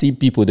 because I see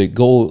people that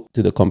go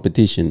to the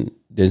competition.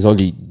 There's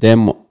only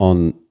them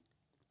on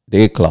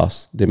their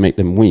class. They make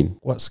them win.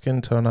 What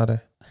skin tone are they?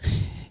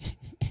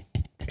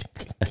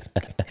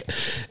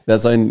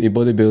 That's why in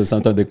bodybuilding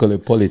sometimes they call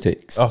it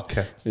politics.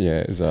 Okay.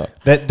 Yeah. So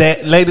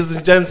they, ladies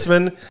and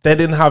gentlemen, they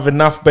didn't have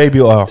enough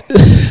baby oil.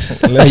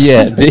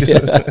 Yeah.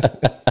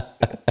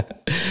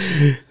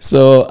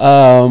 So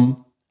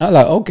I'm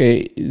like,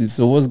 okay.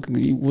 So what's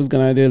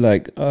gonna do?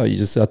 Like, you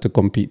just have to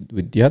compete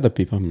with the other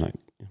people. I'm like,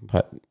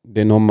 but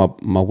they know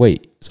my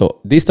weight. So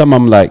this time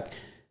I'm like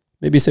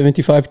maybe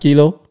 75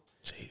 kilo.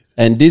 Jeez.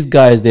 And these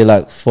guys, they're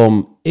like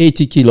from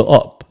 80 kilo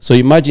up. So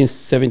imagine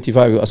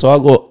 75. So I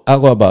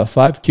go about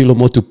 5 kilo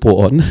more to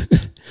put on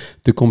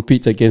to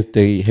compete against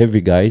the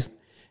heavy guys.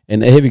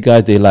 And the heavy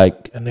guys, they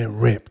like, and they're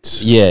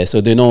ripped. Yeah, so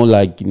they know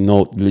like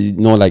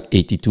like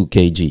 82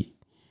 kg.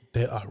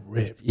 They are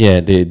ripped.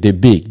 Yeah, they're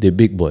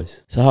big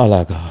boys. So I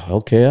was like,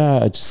 okay,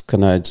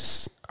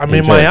 I'm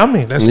in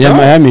Miami. Let's go. Yeah,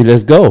 Miami.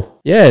 Let's go.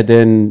 Yeah,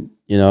 then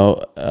you know,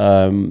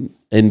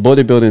 in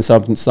bodybuilding,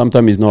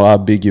 sometimes it's not how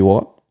big you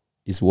are.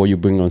 It's what you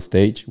bring on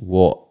stage,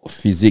 what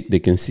physique they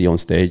can see on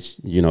stage,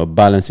 you know,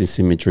 balance and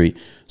symmetry.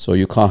 So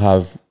you can't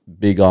have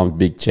big arms,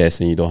 big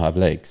chest, and you don't have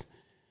legs.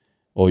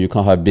 Or you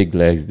can't have big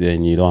legs,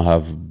 then you don't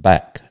have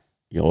back.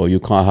 Or you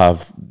can't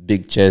have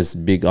big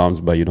chest, big arms,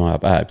 but you don't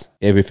have abs.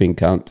 Everything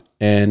counts.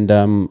 And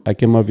I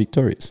came out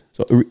victorious.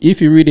 So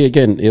if you read it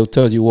again, it'll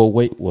tell you what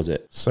weight was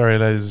it. Sorry,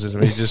 ladies and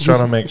gentlemen, just trying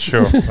to make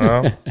sure.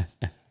 Huh?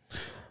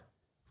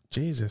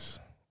 Jesus.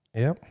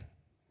 Yep.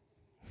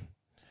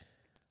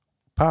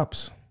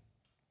 Pops.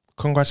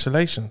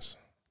 congratulations.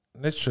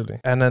 Literally.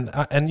 And then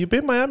and you've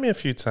been Miami a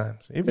few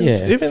times. Even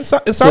in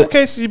some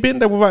cases you've been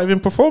there without even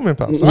performing,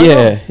 perhaps.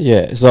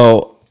 Yeah.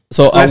 So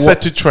let's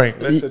set to train.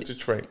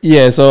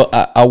 Yeah, so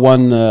I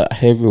won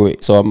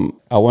heavyweight.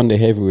 So I won the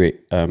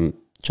heavyweight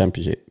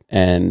championship,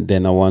 and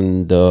then I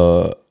won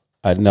the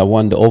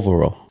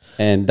overall,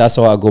 and that's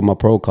how I got my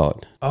pro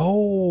card.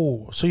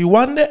 Oh, so you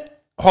won it?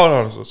 Hold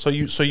on. So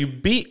you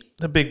beat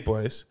the big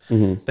boys,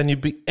 then you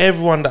beat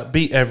everyone that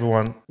beat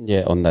everyone.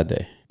 Yeah, on that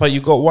day. But you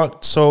got one.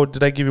 So did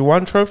they give you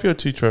one trophy or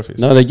two trophies?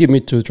 No, they give me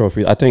 2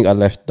 trophies. I think I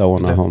left that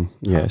one at home.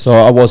 Yeah, so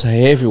I was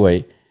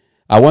heavyweight.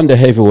 I won the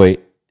heavyweight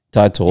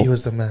title. He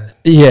was the man.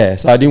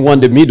 Yes, I didn't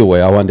want the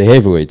middleweight. I won the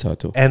heavyweight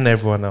title. And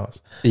everyone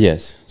else.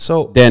 Yes.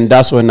 So then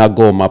that's when I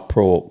got my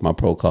pro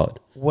card.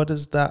 What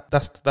is that?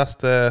 Is that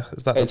the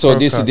so pro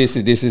this card? is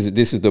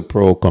the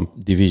pro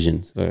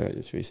division. So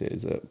as we say,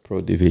 it's a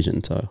pro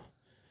division title.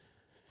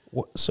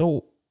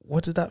 So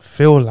what did that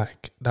feel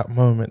like? That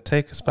moment?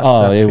 Take us back.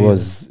 Oh, to that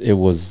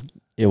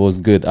it was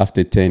good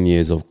after 10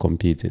 years of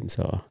competing.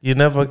 So you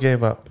never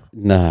gave up.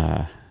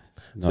 Nah.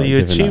 So you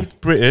achieved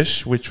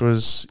British, which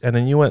was, and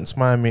then you went to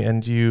Miami,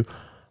 and you.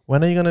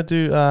 When are you gonna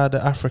do the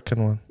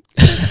African one?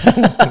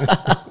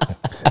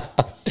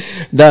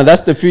 No,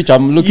 that's the future.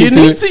 I'm looking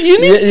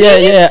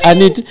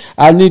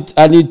I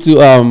need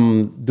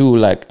to do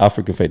like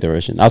African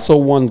Federation. I saw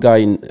one guy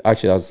in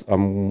actually as like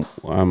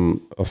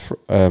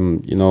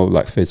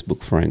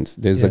Facebook friends.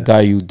 There's a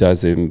guy who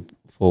does him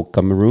for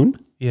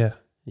Cameroon. Yeah.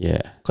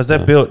 Because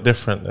they're built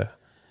different there.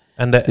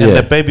 And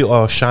the baby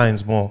oil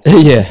shines more.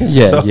 Yeah.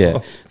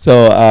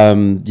 So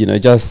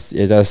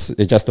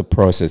it's just a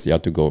process you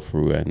have to go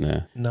through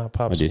and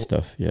all this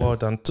stuff. Yeah. Well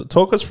done.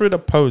 Talk us through the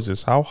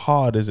poses. How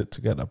hard is it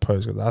to get that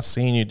pose? Because I've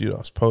seen you do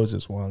those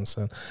poses once,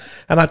 and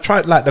I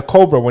tried like the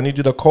Cobra. When you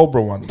do the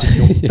Cobra one, like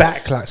your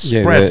back like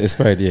spread. It's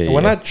spread. Yeah.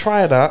 When I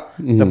try that,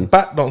 the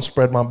back don't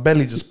spread. My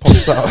belly just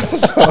pops out.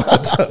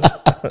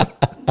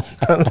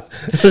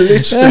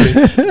 Literally,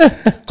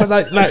 because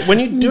like when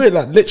you do it,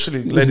 like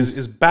literally, ladies,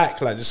 his back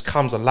like just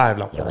comes alive,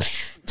 like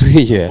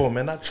yeah. Boom,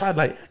 and I tried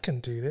like I can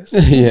do this.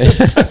 Yeah,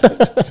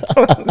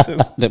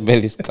 the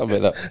belly's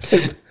coming up.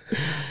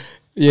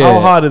 Yeah. How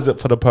hard is it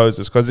for the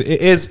poses? Because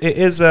it is.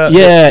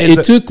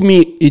 It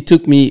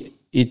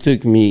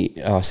took me.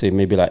 I'll say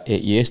maybe like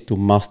 8 years to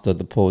master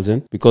the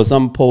posing, because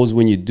some pose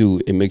when you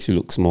do it makes you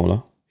look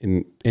smaller,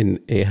 and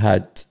it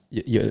had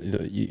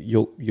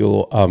your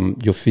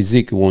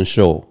physique won't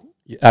show.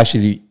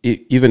 Actually,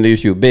 even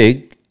if you're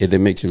big, it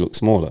makes you look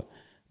smaller.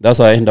 That's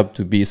why I end up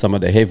to be some of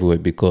the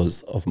heavyweight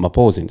because of my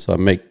posing. So I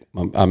make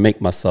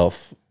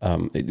myself.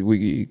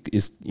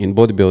 It's in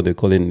bodybuilding they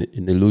call it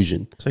an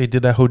illusion. So you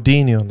did a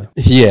Houdini on them.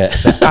 Yeah,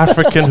 the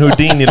African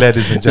Houdini,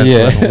 ladies and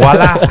gentlemen.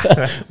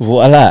 Yeah.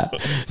 Voila.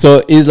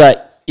 So it's like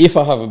if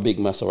I have a big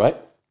muscle, right?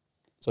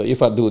 So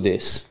if I do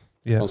this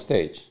on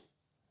stage,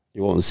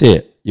 you won't see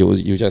it.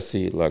 You just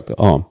see it like the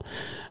arm.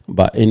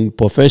 But in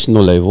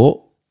professional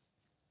level,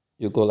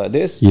 you go like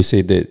this, you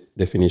see the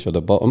finish of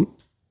the bottom.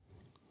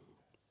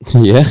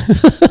 Yeah.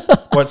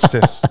 Watch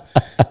this.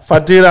 If I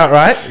do that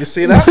right, you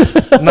see that?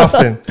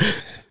 Nothing.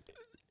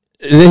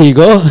 There you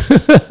go.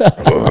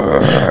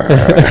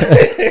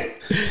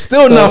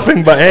 Still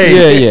nothing, but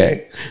hey.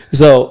 Yeah.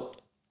 So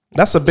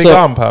that's a big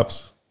arm,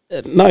 perhaps.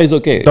 No, it's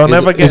okay. Don't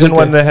ever get in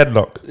one in the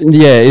headlock.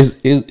 Yeah,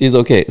 it's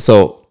okay.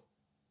 So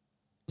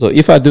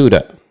if I do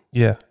that.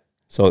 Yeah.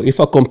 So if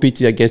I compete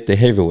against the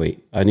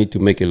heavyweight, I need to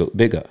make it look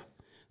bigger.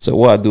 So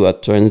what I do, I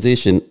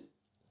transition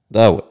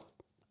that way.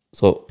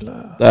 So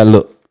that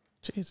look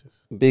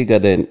bigger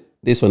than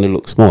this one, it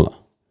looks smaller.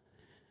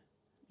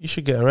 You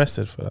should get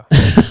arrested for that.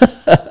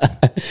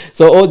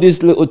 So all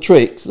these little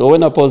tricks. So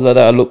when I pose like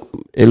that,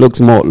 it looks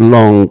more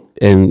long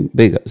and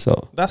bigger.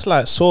 So that's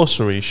like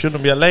sorcery.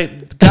 Shouldn't be a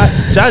late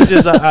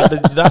judges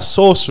that's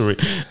sorcery.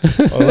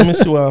 Oh, let me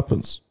see what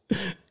happens.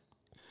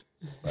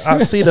 I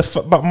see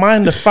but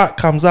mine the fat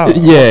comes out.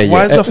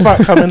 Why is the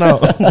fat coming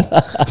out?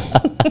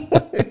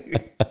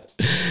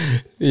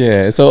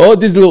 Yeah, so all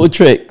these little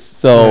tricks.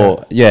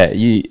 So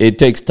it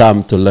takes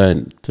time to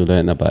learn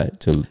about it.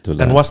 To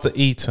learn. And what's the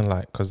eating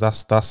like? Because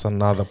that's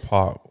another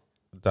part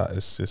that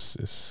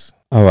is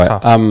all right.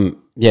 tough.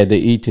 The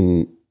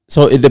eating.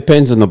 So it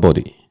depends on the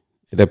body.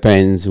 It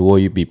depends what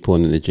you be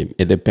putting in the gym.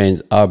 It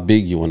depends how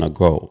big you want to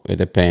grow. It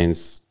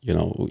depends,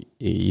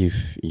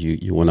 if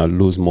you want to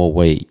lose more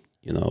weight.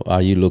 How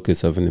you look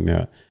yourself in the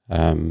mirror.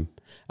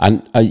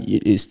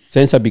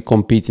 Since I be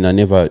competing, I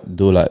never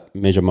do like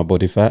measure my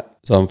body fat.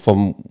 So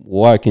from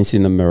what I can see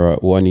in the mirror,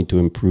 what I need to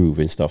improve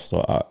and stuff.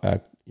 So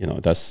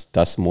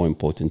that's more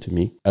important to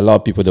me. A lot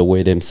of people that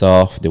weigh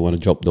themselves, they want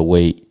to drop the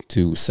weight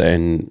to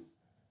certain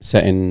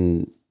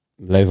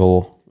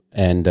level,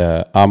 and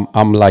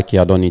I'm lucky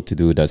I don't need to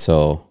do that.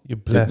 So you're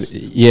blessed.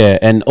 Yeah,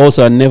 and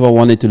also I never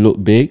wanted to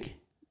look big.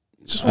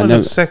 Just want to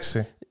look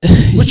sexy.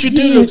 But you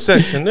do look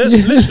sexy. And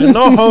there's literally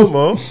no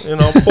homo, you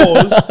know,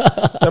 pause.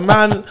 The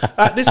man,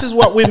 this is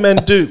what we men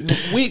do.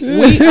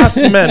 We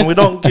as men, we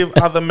don't give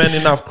other men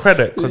enough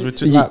credit because we're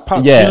too, like,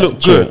 Pops, you look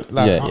true. good.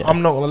 Like,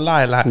 I'm not going to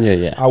lie. Like,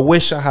 I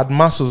wish I had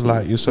muscles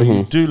like you. So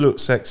you do look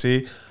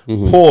sexy.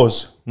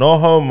 Pause. No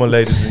homo,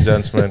 ladies and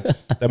gentlemen.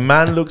 The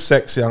man looks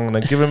sexy. I'm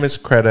going to give him his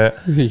credit.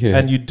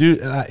 And you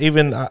do,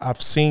 even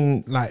I've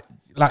seen, like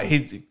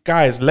his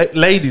guys,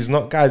 ladies,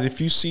 not guys.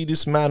 If you see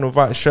this man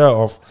without a shirt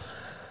off,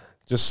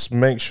 just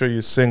make sure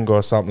you're single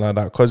or something like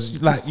that.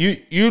 Because like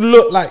you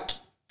look like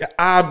your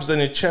abs and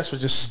your chest were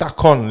just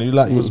stuck on. You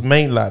like it was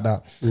made like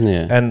that.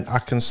 Yeah. And I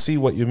can see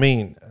what you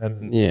mean.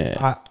 And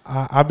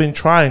I've been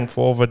trying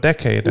for over a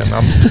decade, and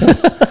I'm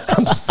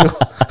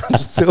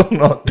still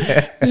not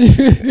there.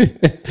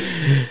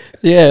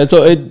 Yeah.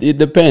 So it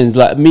depends.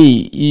 Like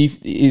me, if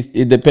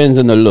it depends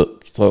on the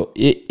look. So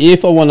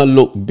if I want to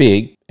look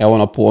big, I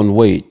want to put on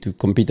weight to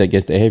compete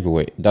against the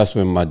heavyweight, that's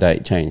when my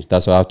diet changed.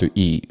 That's why I have to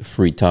eat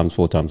 3 times,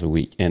 4 times a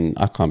week. And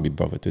I can't be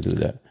bothered to do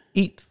that.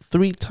 Eat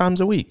 3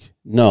 times a week?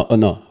 No.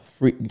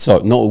 So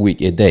not a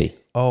week, a day.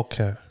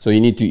 Okay. So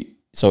you need to,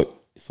 so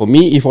for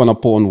me, if I want to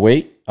put on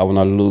weight, I want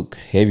to look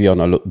heavy, I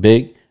want to look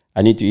big,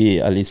 I need to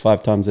eat at least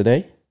 5 times a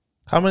day.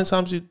 How many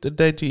times a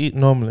day do you eat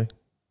normally?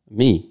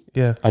 Me?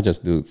 Yeah. I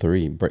just do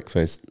 3,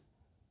 breakfast,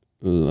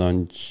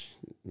 lunch,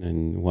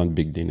 and 1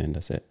 big dinner, and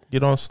that's it. You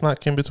don't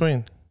snack in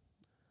between?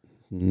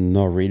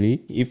 Not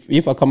really.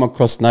 If I come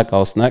across snack,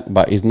 I'll snack,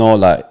 but it's not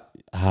like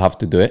I have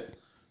to do it.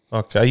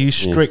 Okay. Are you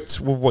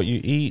strict with what you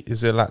eat?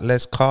 Is it like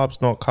less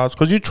carbs, not carbs?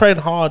 Because you train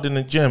hard in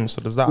the gym,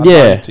 so does that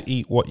allow you to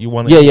eat what you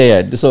want to eat?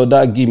 Yeah. So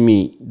that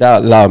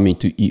allow me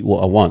to eat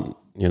what I want,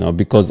 you know,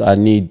 because I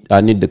need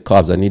the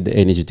carbs, I need the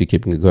energy to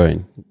keep me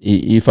going.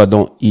 If I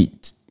don't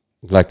eat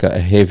like a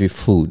heavy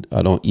food,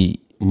 I don't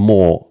eat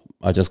more,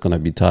 I'm just gonna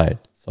be tired.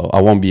 So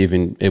I won't be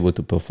even able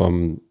to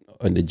perform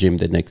in the gym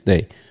the next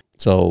day.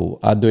 So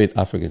I do it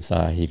African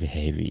style,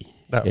 heavy.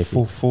 That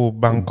full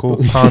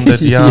banku, pounded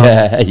yam.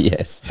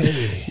 Yes.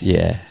 Hey.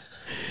 Yeah.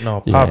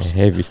 No, Pops.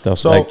 Yeah, heavy stuff.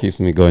 So that keeps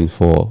me going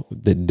for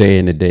the day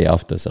and the day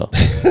after. So,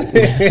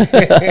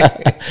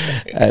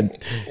 and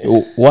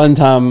one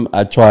time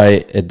I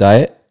tried a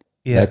diet,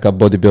 like a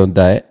bodybuilding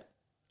diet.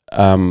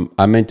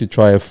 I meant to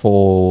try it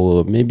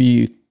for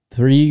maybe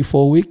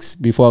 3-4 weeks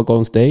before I go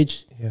on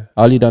stage. Yeah.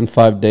 I only done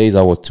 5 days.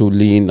 I was too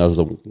lean. I was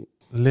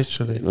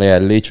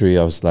literally,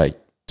 I was like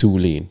too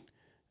lean.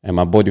 And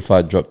my body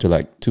fat dropped to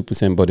like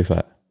 2% body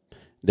fat.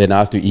 Then I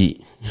have to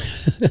eat.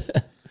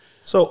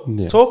 So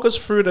talk us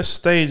through the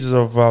stages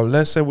of,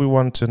 let's say we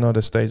want to know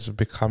the stages of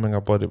becoming a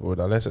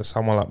bodybuilder. Let's say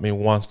someone like me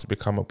wants to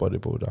become a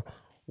bodybuilder.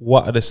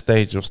 What are the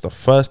stages? The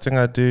first thing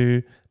I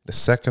do, the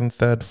second,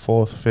 third,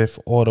 fourth, fifth,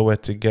 all the way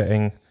to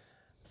getting,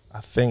 I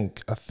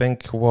think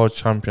world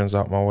champions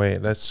out my way.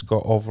 Let's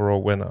go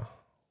overall winner.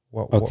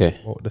 What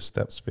would the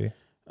steps be?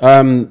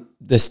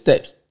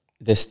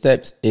 The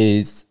steps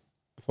is,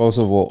 first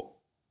of all,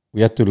 we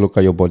have to look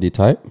at your body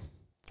type.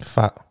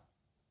 Fat.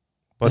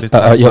 Body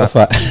type. Your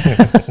fat.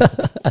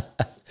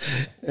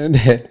 And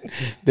then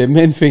the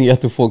main thing you have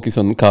to focus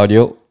on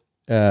cardio.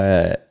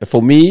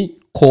 For me,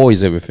 core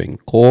is everything.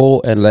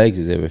 Core and legs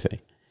is everything.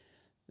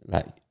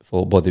 Like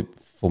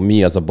for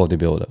me as a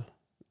bodybuilder,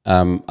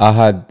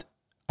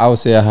 I would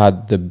say I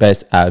had the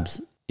best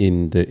abs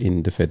in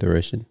the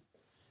federation.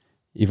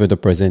 Even the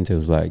presenter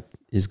was like,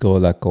 it's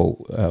got like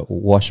a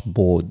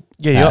washboard.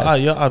 Yeah,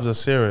 your abs are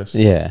serious.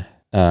 Yeah.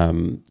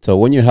 So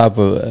when you have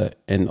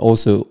and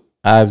also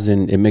abs,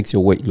 and it makes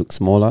your weight look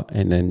smaller,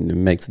 and then it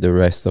makes the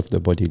rest of the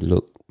body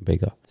look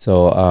bigger.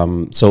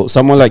 So so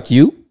someone like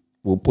you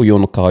will put you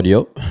on a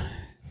cardio.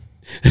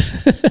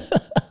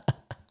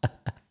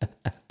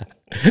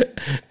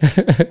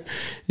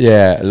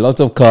 Yeah, lots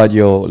of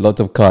cardio,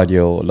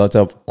 lots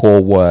of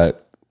core work,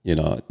 you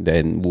know.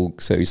 Then we'll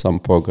set you some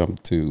program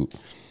to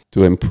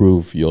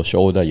improve your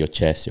shoulder, your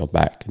chest, your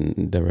back,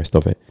 and the rest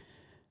of it.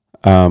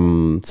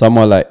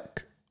 Someone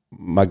like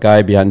my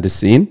guy behind the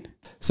scene.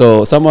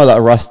 So someone like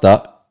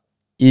Rasta,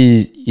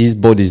 his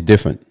body is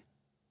different.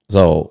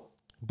 So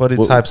body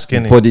type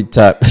skinny. Body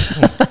type.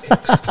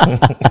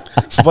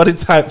 Body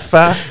type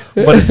fat.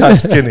 Body type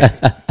skinny.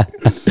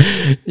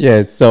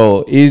 Yeah.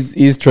 So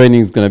his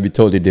training is gonna be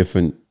totally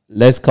different.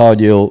 Less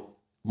cardio,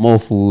 more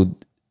food,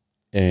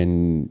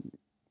 and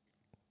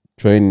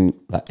train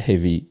like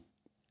heavy,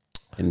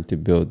 and to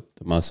build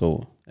the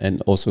muscle,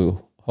 and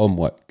also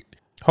homework.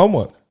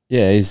 Homework.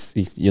 Yeah, it's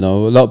you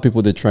know, a lot of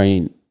people that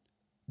train,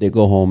 they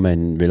go home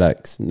and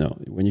relax. No,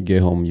 when you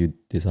get home,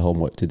 there's a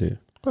homework to do.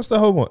 What's the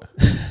homework?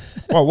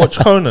 Well, watch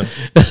Conan.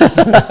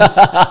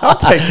 I'll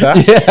take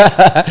that.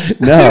 Yeah.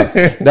 No,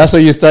 that's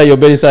when you start, your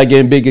belly start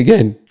getting big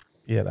again.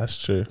 Yeah,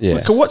 that's true. Yeah.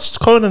 We can watch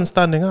Conan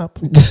standing up.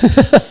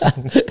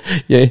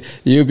 Yeah,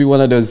 you'll be one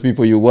of those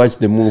people, you watch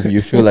the movie,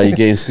 you feel like you're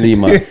getting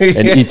slimmer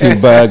and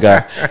eating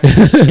burger.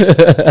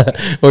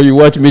 Or you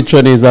watch me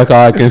training, it's like, oh,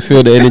 I can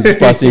feel the energy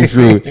passing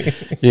through.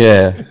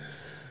 Yeah.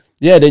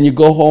 Yeah, then you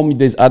go home,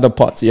 there's other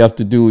parts you have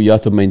to do. You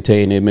have to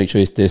maintain it, make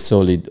sure it stays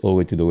solid all the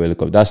way to the World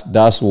Cup.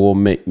 That's what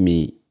make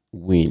me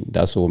win.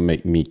 That's what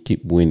make me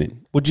keep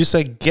winning. Would you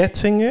say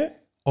getting it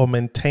or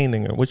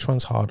maintaining it? Which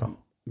one's harder?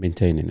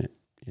 Maintaining it.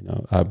 You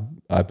know,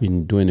 I've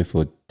been doing it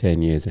for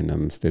 10 years and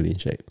I'm still in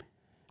shape.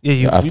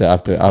 Yeah, so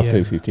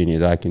after 15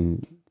 years, I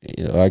can,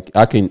 you know,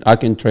 I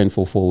can train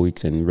for 4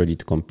 weeks and ready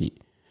to compete.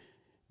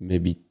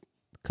 Maybe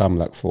come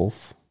like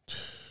fourth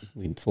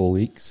in 4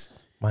 weeks.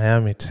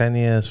 Miami, 10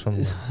 years from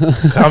now.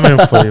 Coming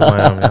for you,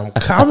 Miami. I'm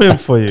coming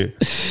for you.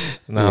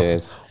 Now,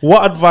 Yes.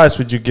 what advice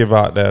would you give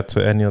out there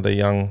to any of the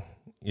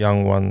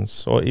young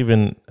ones, or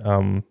even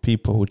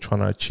people who are trying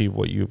to achieve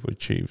what you've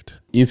achieved?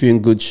 If you're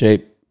in good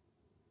shape,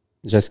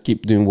 just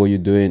keep doing what you're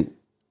doing.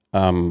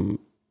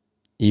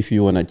 If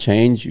you want to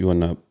change, you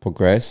want to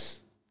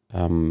progress.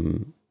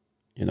 You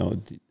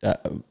know,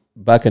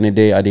 back in the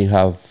day, I didn't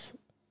have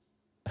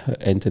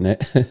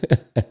internet.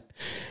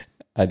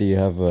 I didn't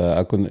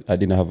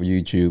have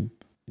YouTube,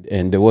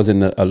 and there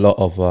wasn't a lot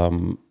of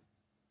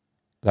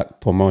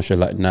like promotion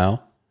like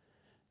now.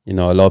 You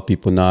know, a lot of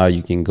people now,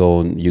 you can go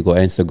on, you go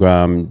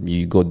Instagram,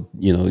 you go,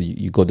 you know,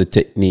 you go the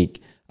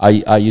technique.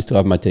 I used to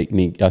have my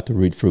technique. I have to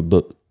read through a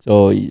book.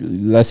 So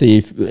let's say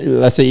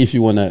if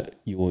you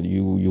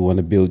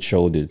wanna build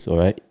shoulders, all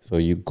right. So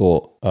you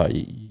go,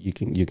 you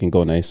can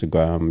go on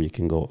Instagram, you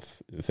can go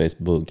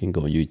Facebook, you can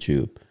go on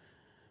YouTube.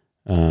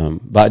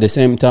 But at the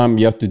same time,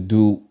 you have to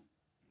do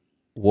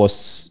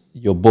what's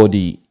your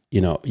body,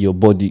 you know, your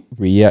body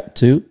react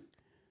to.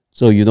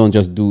 So you don't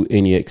just do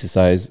any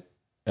exercise.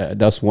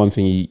 That's one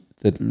thing.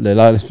 The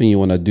last thing you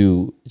want to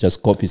do,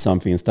 just copy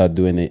something and start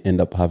doing it, end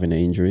up having an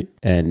injury,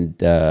 and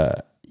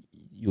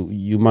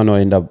you might not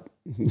end up,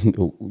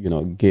 you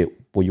know, get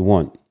what you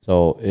want.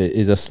 So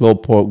it's a slow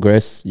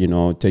progress. You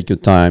know, take your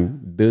time,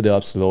 build it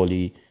up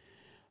slowly.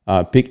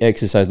 Pick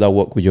exercise that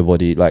work with your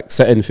body. Like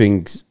certain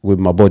things with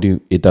my body,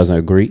 it doesn't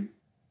agree.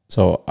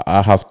 So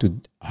I have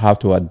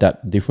to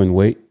adapt different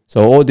way.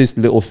 So all these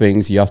little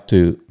things you have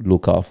to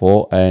look out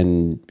for,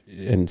 and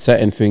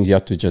certain things you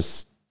have to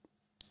just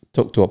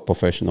talk to a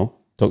professional,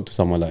 talk to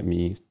someone like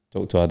me,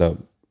 talk to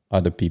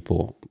other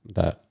people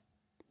that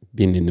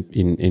been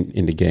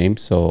in the game.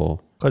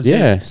 So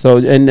yeah, so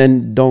and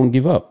then don't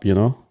give up. You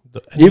know,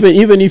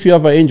 even if you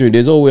have an injury,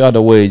 there's always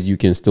other ways you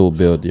can still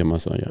build your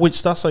muscle. Yeah.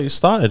 Which that's how you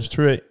started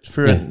through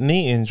a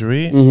knee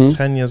injury.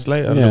 10 years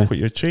later, look what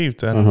you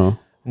achieved, and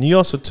you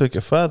also took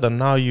it further.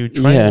 Now you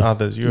train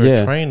others. You're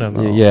a trainer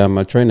now. Yeah, I'm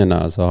a trainer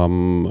now. So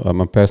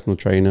I'm a personal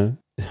trainer.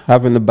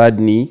 Having a bad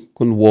knee,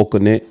 couldn't walk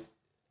on it.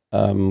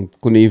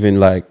 Couldn't even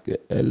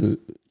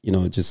you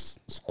know,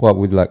 just squat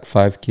with like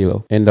 5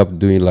 kilo. End up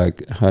doing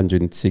like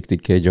 160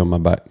 kg on my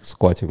back,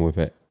 squatting with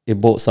it. It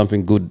brought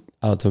something good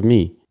out of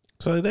me.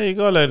 So there you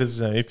go, ladies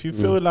and gentlemen. If you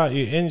feel like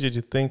you're injured,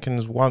 you're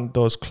thinking one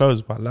door's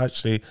closed, but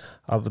actually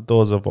other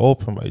doors have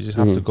opened, but you just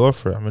have to go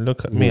for it. I mean,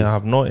 look at me. I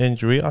have no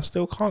injury. I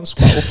still can't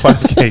squat with 5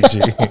 kg.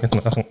 You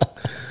know?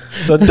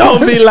 So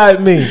don't be like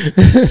me.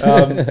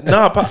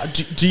 No,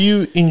 but do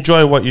you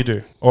enjoy what you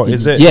do? Or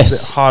is it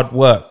hard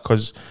work?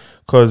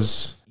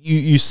 Because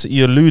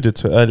you alluded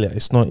to earlier,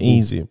 it's not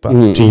easy,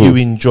 but do you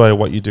enjoy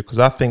what you do? Because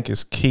I think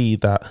it's key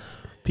that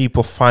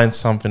people find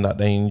something that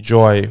they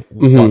enjoy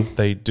what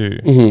they do.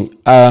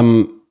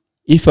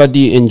 If I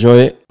did enjoy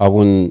it, I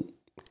wouldn't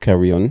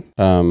carry on.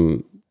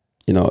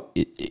 You know,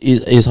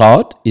 it's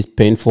hard, it's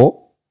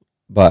painful,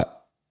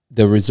 but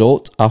the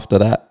result after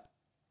that,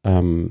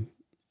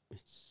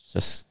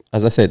 just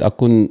as I said, I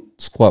couldn't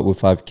squat with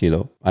 5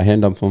 kilo. I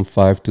end up from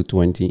 5 to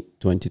 20,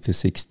 20 to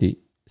 60.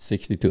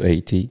 60 to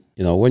 80.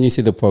 You know, when you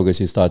see the progress,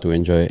 you start to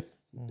enjoy it.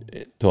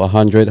 To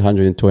 100,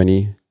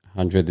 120,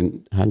 100,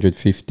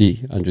 150,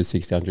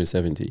 160,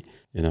 170.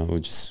 You know,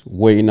 just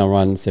weighing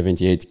around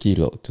 78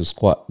 kilo to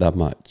squat that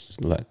much.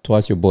 Like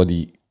twice your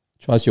body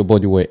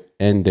weight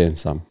and then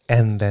some.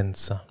 And then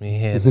some.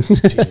 Yeah.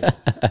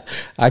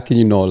 How can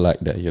you not like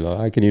that? You know,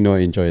 how can you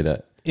not enjoy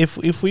that?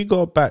 If we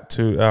go back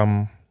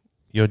to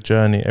your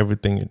journey,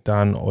 everything you've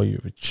done or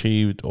you've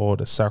achieved or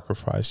the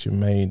sacrifice you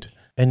made,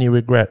 any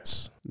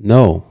regrets?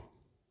 No,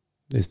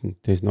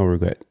 there's no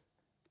regret.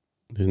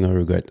 There's no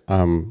regret.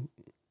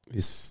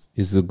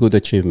 It's a good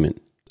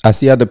achievement. I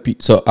see other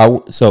people.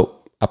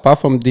 So apart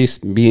from this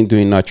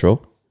doing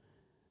natural,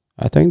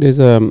 I think there's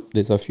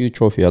a few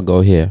trophy I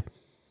go here.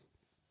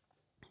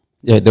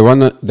 Yeah, the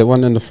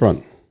one in the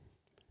front.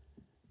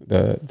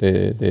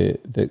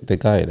 The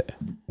guy there.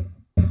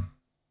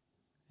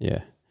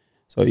 Yeah.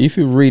 So if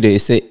you read it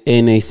say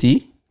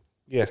NAC.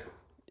 Yeah.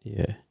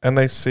 Yeah.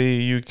 NAC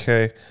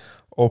UK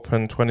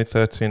Open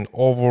 2013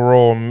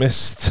 overall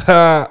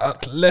Mr.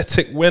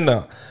 Athletic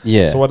winner.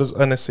 Yeah. So what does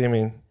NAC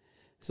mean?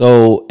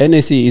 So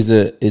NAC is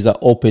an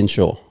open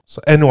show.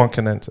 So anyone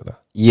can enter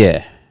that.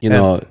 Yeah. You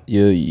know,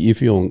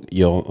 if you're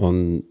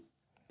on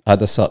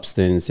other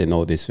substance and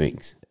all these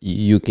things,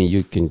 you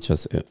can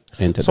just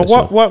enter. So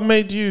what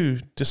made you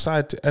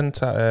decide to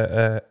enter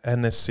a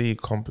NSC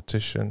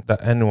competition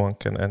that anyone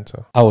can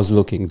enter? I was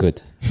looking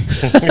good.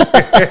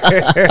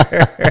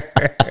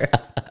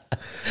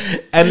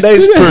 And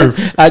there's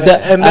proof. I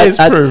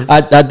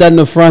done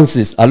the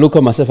Francis. I look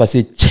at myself. I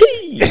say,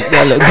 "Cheese."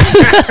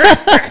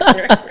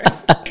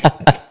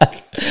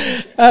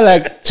 I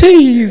like,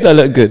 jeez, I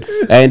look good.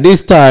 And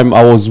this time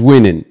I was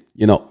winning.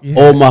 You know,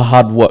 all my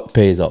hard work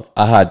pays off.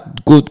 I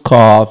had good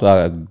calf,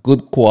 I had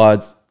good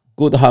quads,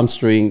 good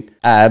hamstring,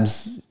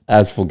 abs.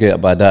 Forget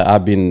about that.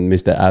 I've been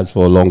Mr. Abs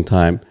for a long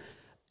time.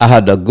 I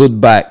had a good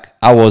back.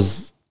 I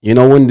was, you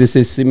know, when this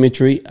is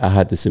symmetry, I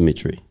had the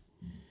symmetry.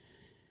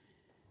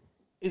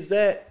 Is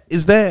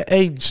there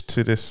age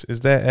to this?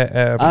 Is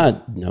there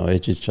no,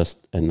 age is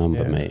just a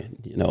number, man.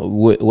 You know,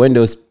 when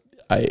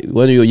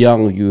you're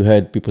young, you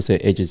heard people say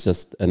age is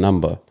just a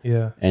number.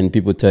 Yeah. And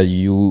people tell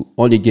you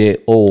only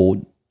get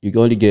old. You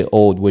only get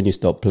old when you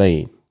stop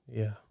playing.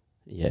 Yeah.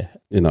 Yeah.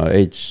 You know,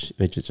 age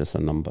is just a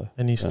number.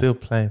 And you're still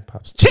playing,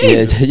 pops.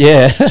 Jesus.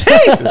 Yeah.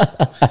 Jesus.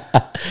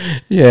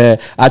 Yeah.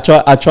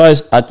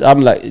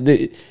 I'm like,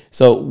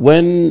 so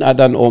when I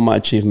done all my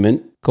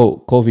achievement,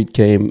 COVID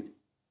came,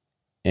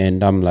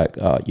 and I'm like,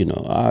 I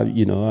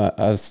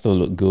still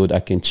look good. I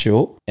can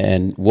chill.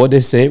 And what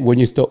they say when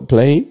you stop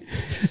playing,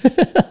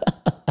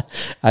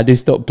 I didn't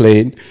stop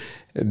playing.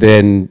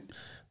 Then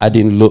I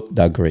didn't look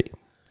that great.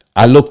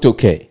 I looked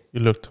okay. You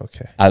looked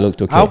okay. I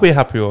looked okay. I'll be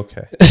happy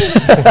okay.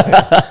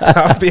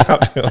 I'll be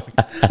happy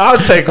okay. I'll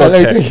take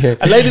okay.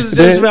 And ladies and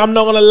gentlemen, I'm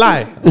not going to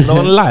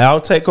lie. I'll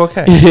take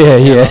okay.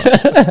 Yeah.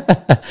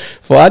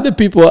 For other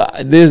people,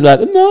 there's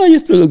like, no, you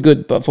still look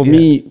good. But for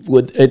me,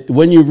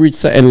 when you reach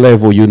certain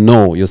level, you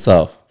know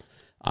yourself.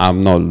 I'm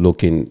not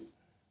looking.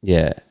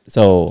 Yeah.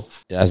 So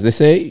as they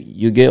say,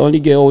 you only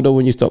get older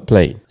when you stop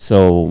playing.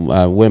 So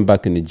I went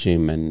back in the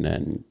gym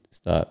and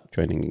start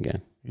training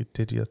again. You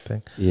did your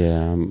thing.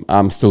 Yeah,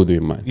 I'm still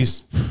doing mine.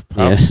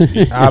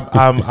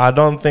 I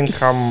don't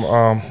think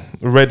I'm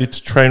ready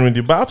to train with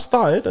you, but I've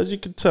started, as you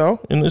can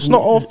tell. And it's not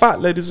all fat,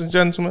 ladies and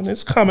gentlemen.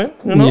 It's coming,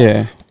 you know.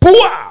 Yeah.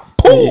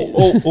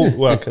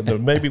 Okay,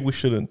 maybe we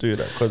shouldn't do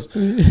that because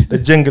the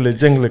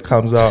jingler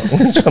comes out.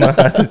 I'm trying to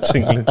hide the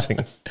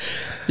jingler.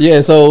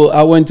 Yeah, so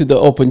I went to the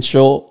open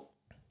show.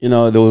 You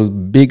know, those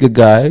bigger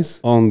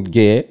guys on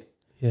gear.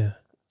 Yeah.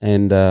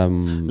 And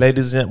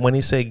ladies and gentlemen, when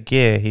he say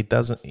gear, he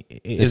doesn't.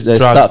 It's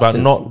drugs, but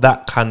not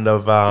that kind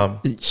of. Yeah.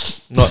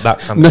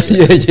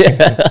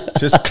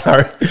 Just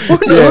carry.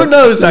 Who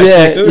knows?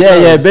 Actually? Who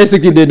knows?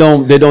 Basically, they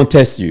don't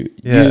test you.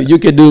 Yeah. You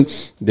can do.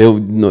 They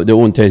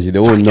won't test you. They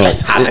won't know.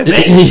 Let's have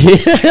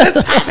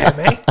it,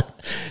 mate.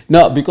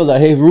 No, because I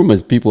hear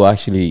rumors. People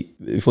actually,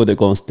 before they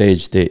go on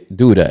stage, they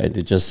do that.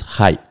 They just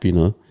hype, you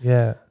know.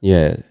 Yeah.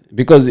 Yeah.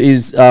 Because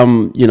it's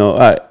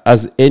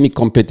as any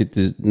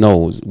competitor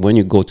knows, when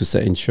you go to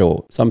certain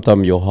show,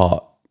 sometimes your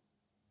heart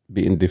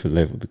be in different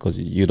level because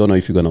you don't know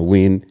if you're gonna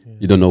win,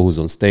 you don't know who's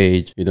on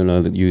stage, you don't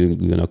know that you're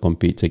gonna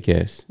compete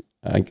against.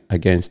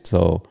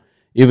 So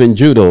even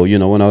judo, you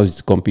know, when I was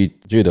to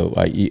compete judo,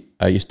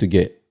 I used to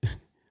get,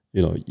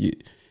 you know,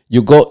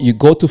 you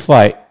go to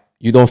fight,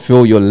 you don't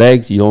feel your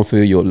legs, you don't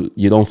feel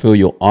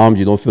your arms,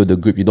 you don't feel the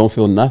grip, you don't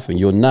feel nothing.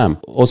 You're numb.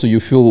 Also,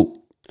 you feel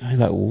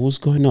like, what's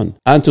going on?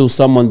 Until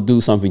someone do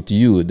something to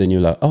you, then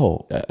you're like,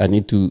 oh, I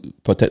need to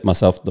protect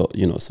myself, though,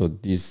 you know, so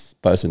this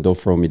person don't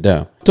throw me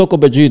down. Talk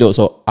about judo.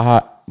 So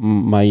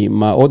my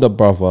older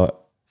brother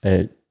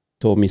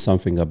told me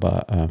something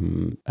about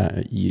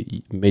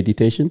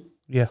meditation.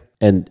 Yeah.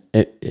 And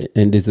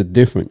there's a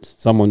difference.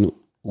 Someone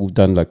who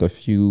done like a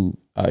few,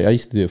 I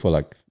used to do it for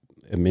like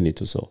a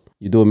minute or so.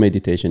 You do a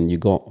meditation, you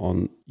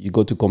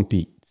go to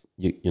compete.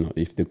 You know,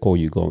 if they call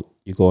you, go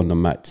on the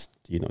mat,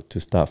 you know, to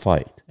start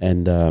fight.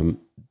 And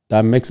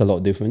that makes a lot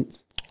of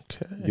difference.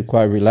 Okay. You're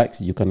quite relaxed.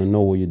 You kind of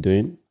know what you're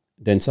doing.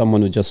 Then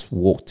someone who just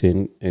walked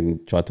in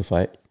and tried to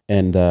fight.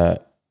 And I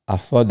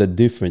felt the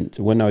difference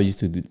when I used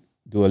to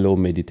do a little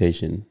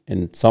meditation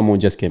and someone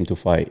just came to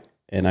fight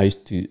and I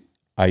used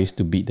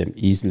to beat them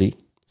easily.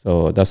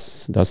 So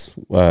that's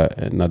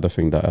another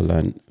thing that I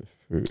learned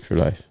through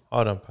life.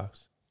 Hold on,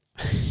 Pops.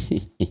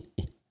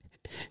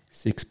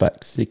 Six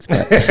pack.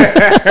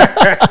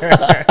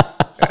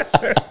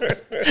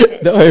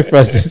 Don't worry,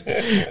 Francis.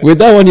 With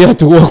that one, you have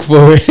to work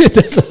for it.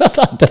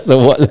 That's a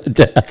what like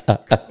that.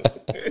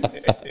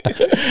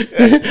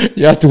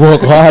 You have to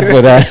work hard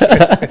for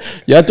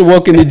that. You have to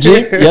work in the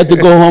gym. You have to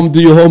go home,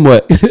 do your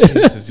homework.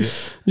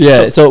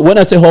 Yeah. So when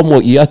I say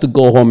homework, you have to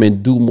go home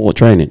and do more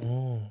training.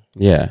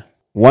 Yeah.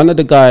 One of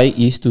the guys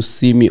used to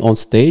see me on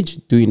stage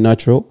doing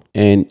natural,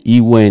 and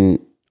he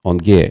went on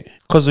gear.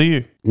 Because of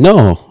you?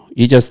 No.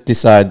 He just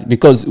decided,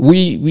 because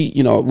we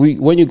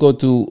when you go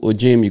to a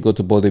gym, you go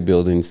to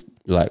bodybuilding,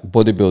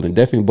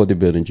 definitely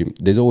bodybuilding gym.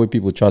 There's always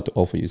people try to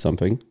offer you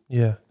something.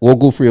 Yeah. What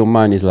go through your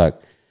mind is like,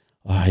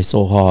 oh, it's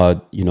so hard.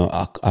 You know,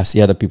 I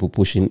see other people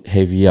pushing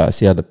heavier. I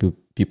see other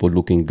people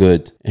looking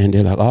good. And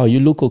they're like, oh,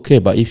 you look okay.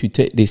 But if you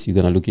take this, you're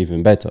going to look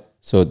even better.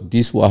 So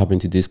this is what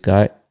happened to this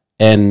guy.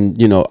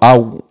 And, you know,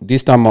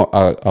 this time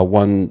I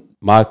won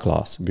my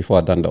class before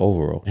I done the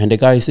overall. And the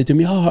guy said to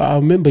me, oh, I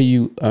remember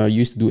you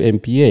used to do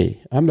MPA.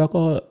 I'm like,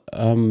 oh,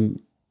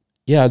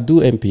 yeah, I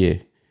do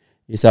MPA.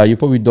 He said, you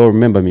probably don't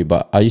remember me,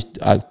 but I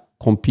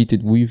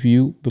competed with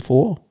you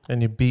before.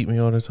 And you beat me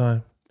all the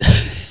time.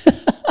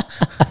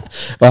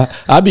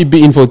 But I've been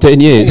beaten for 10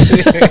 years.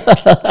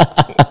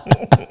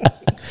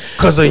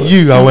 because of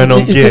you, I went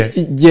on gear.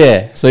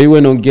 Yeah, so he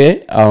went on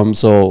gear.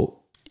 So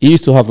he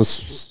used to have a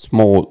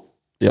small,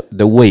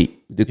 the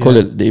weight, they call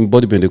it, the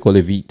embodiment, they call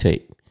it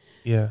V-tape.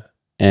 Yeah.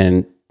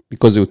 And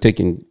because they were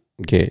taking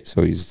gear,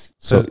 so his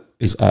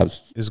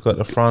abs. He's got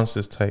the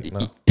Francis tape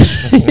now.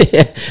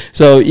 Yeah.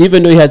 So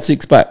even though he had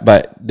 6-pack,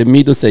 but the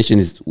middle section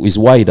is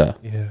wider.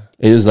 Yeah.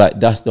 It was like,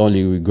 that's the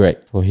only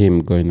regret for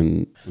him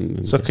going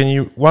on. So can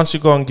you, once you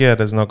go on gear,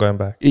 there's no going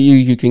back?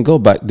 You can go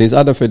back. There's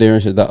other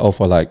federations that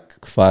offer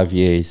like 5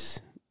 years.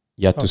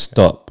 You have to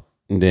stop,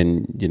 and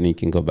then you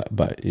can go back,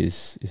 but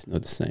it's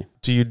not the same.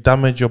 Do you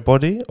damage your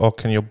body, or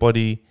can your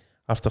body,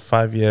 after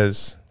 5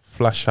 years,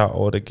 flush out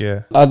all the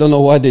gear? I don't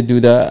know why they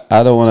do that.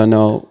 I don't want to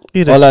know.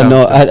 All I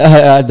know,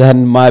 I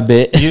done my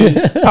bit.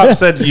 Pap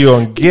said you're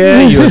on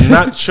gear, you're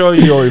natural,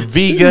 you're a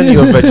vegan,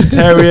 you're a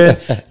vegetarian,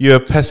 you're a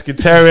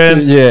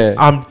pescatarian. Yeah,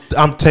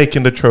 I'm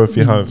taking the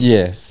trophy home.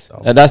 Yes,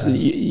 and that's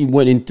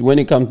when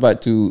it comes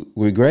back to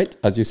regret,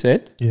 as you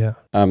said. Yeah,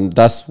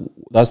 that's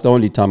the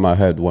only time I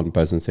heard one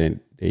person saying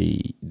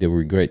they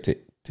regret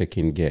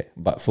taking gear.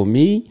 But for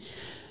me,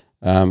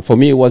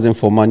 it wasn't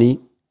for money,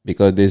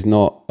 because there's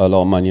not a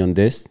lot of money on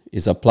this.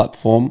 It's a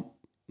platform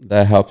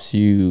that helps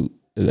you.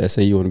 Let's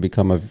say you want to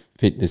become a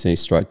fitness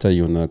instructor,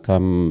 you want to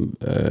become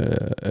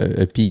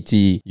a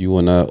PT, you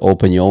want to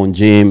open your own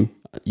gym.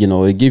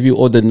 It give you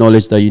all the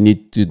knowledge that you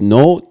need to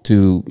know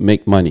to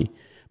make money.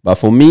 But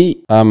for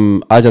me,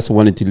 I just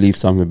wanted to leave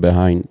something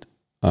behind.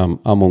 I'm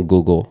on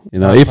Google.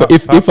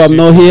 If I'm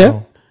not here,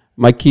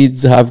 my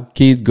kids have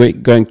kids,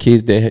 great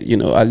grandkids. They,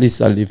 at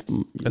least I leave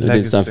a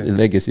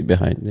legacy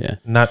behind. Yeah,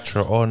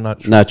 all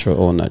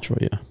natural.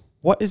 Yeah.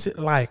 What is it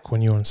like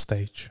when you're on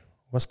stage?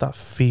 What's that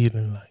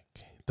feeling like?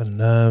 The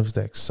nerves,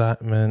 the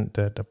excitement,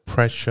 the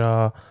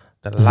pressure,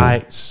 the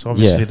lights.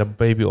 Obviously, the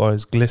baby oil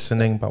is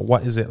glistening. But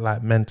what is it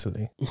like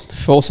mentally?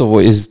 First of all,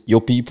 is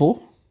your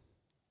people.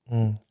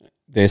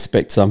 They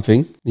expect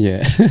something.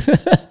 Yeah.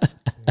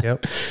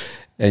 Yep.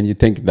 And you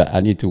think that I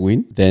need to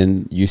win.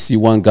 Then you see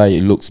one guy,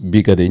 it looks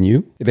bigger than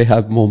you. They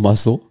have more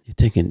muscle. You're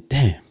thinking,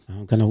 damn,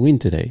 I'm going to win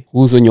today.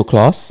 Who's in your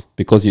class?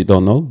 Because you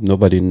don't know.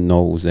 Nobody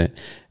knows that.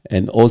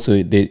 And also,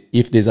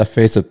 if there's a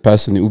face of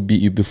person who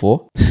beat you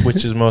before.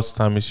 Which is most of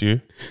the time it's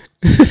you.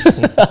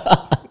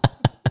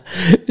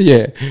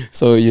 Yeah.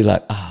 So you're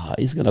like,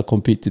 he's going to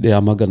compete today.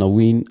 Am I going to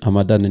win? Am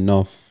I done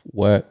enough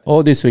work?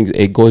 All these things,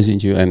 it goes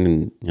into you,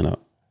 and,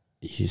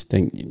 you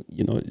think,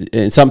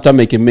 and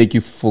sometimes it can make you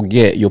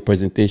forget your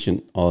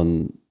presentation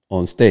on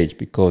stage,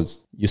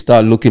 because you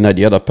start looking at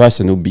the other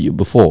person who beat you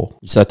before.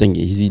 You start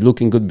thinking, is he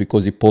looking good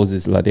because he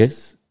poses like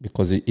this?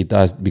 Because it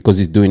does, because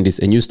he's doing this,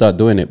 and you start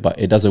doing it, but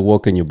it doesn't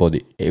work in your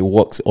body. It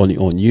works only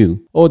on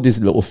you. All these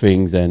little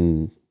things,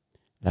 and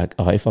like,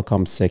 if I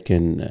come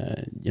second,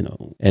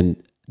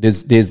 and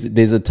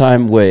there's a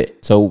time where,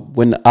 so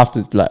when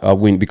after like I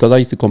win, because I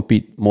used to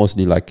compete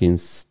mostly like in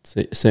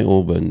St.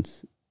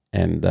 Albans,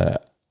 and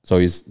so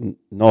it's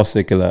North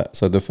Circular.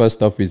 So the first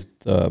stop is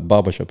the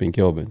barbershop in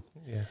Kelvin.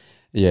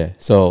 Yeah.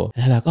 So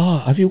they're like,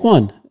 have you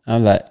won?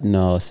 I'm like,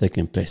 no,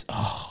 second place.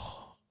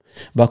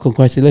 But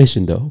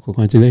congratulations, though.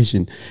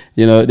 Congratulations.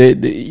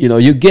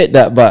 You get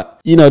that, but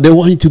they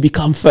want you to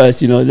become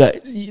first.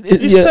 Like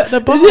you set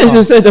the bar. Yeah,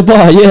 you set the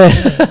bar. Yeah.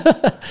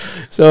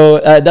 So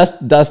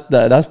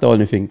that's the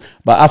only thing.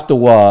 But after a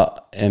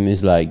while, and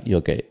it's like,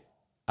 okay,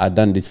 I've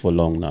done this for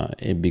long now.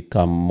 It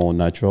become more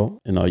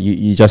natural.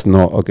 You just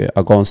know, okay,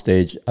 I go on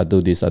stage, I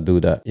do this, I do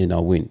that,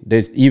 win.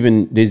 There's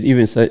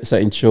even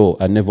certain show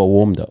I never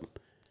warmed up.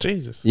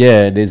 Jesus.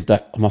 Yeah, there's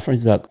that. My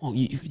friend's like, oh,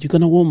 you're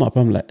gonna warm up?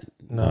 I'm like,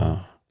 no.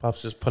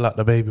 Perhaps just pull out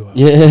the baby oil.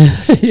 Yeah.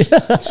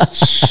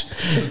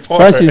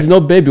 First, it's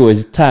not baby oil,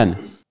 it's tan.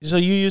 So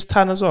you use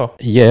tan as well?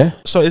 Yeah.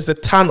 So it's the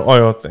tan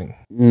oil thing?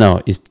 No,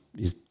 it's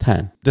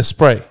tan. The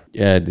spray?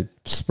 Yeah, the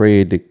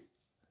spray,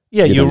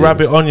 you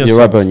rub it on yourself. You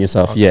rub it on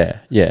yourself. Okay.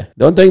 Yeah.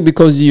 Don't think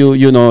because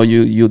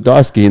you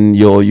dark skin,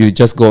 you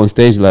just go on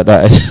stage like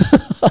that.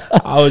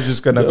 I was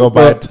just gonna go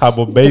buy a tab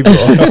of baby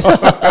oil.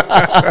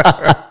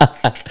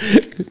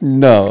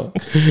 No,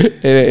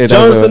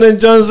 Johnson and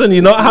Johnson,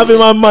 you're not having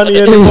my money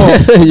anymore.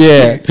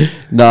 Yeah,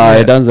 no,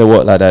 it doesn't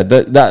work like that.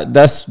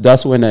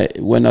 That's when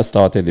I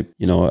started.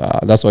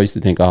 That's why I used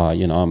to think,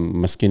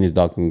 my skin is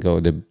dark and go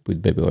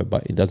with baby oil,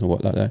 but it doesn't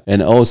work like that.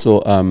 And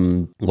also,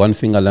 one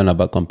thing I learned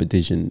about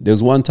competition.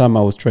 There's one time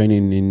I was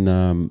training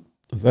in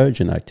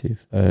Virgin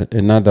Active.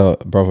 Another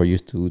brother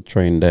used to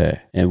train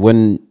there, and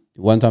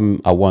one time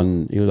I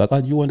won, he was like,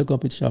 "You won the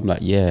competition?" I'm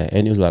like, "Yeah,"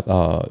 and he was like,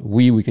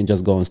 we can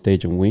just go on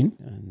stage and win."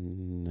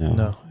 And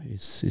no,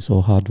 it's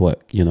all hard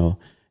work,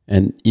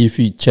 And if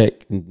you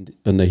check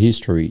on the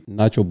history,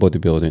 natural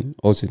bodybuilding,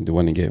 also in the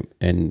winning game,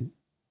 and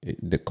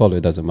the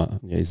color doesn't matter.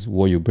 It's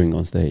what you bring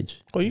on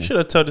stage. Well, you should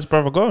have told this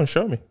brother, go and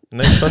show me.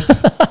 Next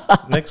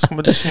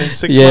competition in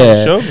 6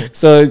 months, show me.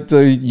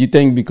 So you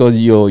think because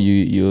your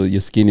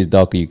skin is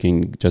darker, you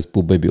can just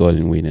put baby oil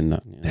and win and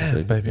that.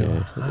 Damn, baby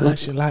oil. I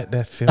actually like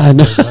that film. I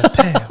know.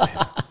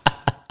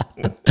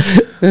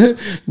 Damn.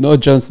 No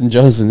Johnson.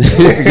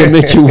 It's gonna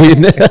make you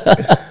win.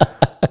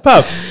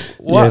 Pops,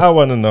 what Yes. I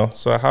want to know,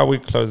 so how we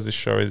close the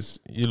show is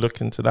you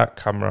look into that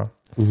camera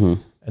and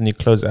you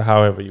close it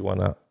however you want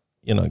to,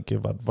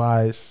 give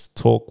advice,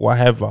 talk,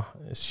 whatever.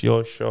 It's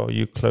your show.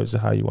 You close it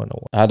how you want to.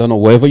 I don't know,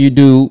 whatever you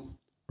do,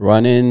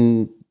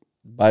 running,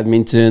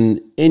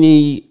 badminton,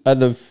 any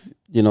other,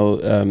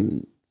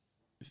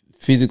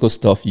 physical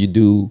stuff you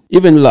do,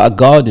 even like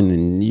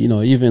gardening,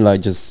 even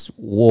like just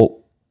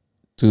walk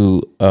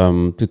to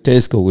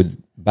Tesco with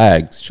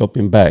bags,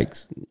 shopping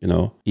bags,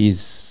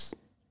 is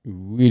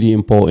really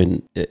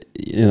important,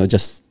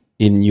 just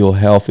in your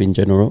health in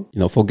general.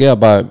 Forget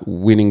about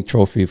winning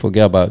trophy,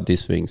 forget about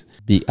these things.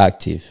 Be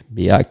active.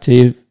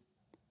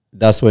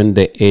 That's when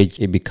the age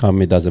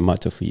it doesn't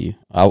matter for you.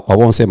 I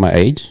won't say my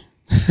age.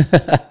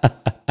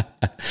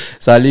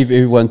 So I leave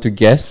everyone to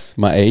guess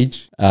my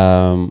age.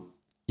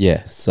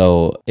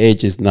 So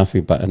age is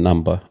nothing but a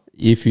number.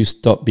 If you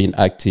stop being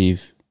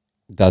active,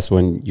 that's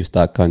when you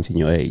start counting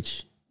your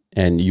age,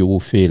 and you will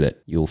feel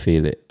it. You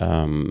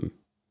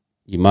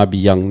might be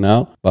young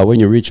now, but when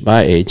you reach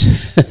my age,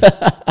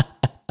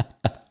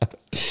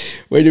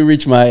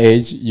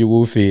 you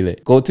will feel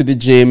it. Go to the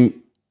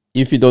gym.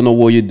 If you don't know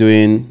what you're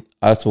doing,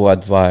 ask for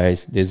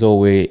advice. There's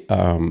always,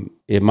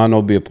 it might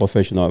not be a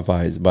professional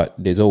advice, but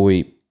there's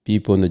always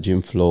people on the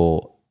gym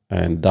floor,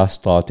 and that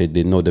started,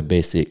 they know the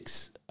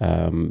basics.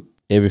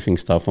 Everything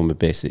starts from the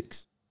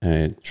basics.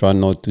 Try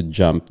not to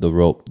jump the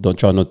rope. Don't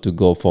try not to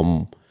go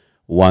from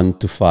 1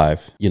 to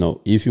 5.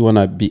 If you want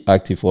to be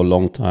active for a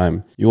long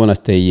time, you want to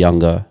stay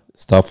younger,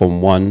 start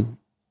from 1,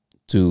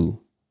 2,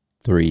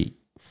 3,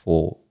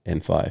 4,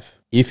 and 5.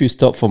 If you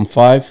stop from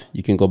 5,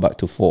 you can go back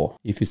to 4.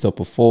 If you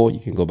stop at 4, you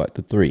can go back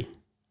to 3.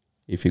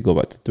 If you go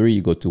back to 3,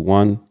 you go to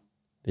 1,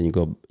 then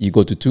you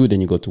go to 2, then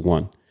you go to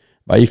 1.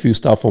 But if you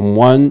start from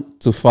 1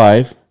 to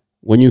 5,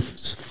 when you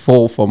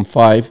fall from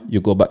 5,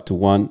 you go back to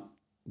 1,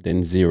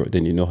 then 0.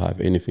 Then you don't have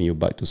anything, you're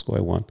back to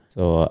square 1.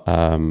 So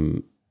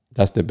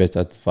that's the best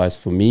advice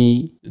for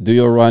me. Do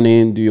your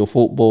running, do your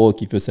football,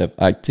 keep yourself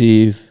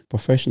active,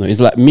 professional. It's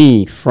like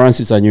me,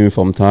 Francis, I knew him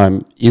from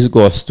time. He's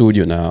got a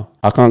studio now.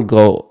 I can't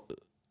go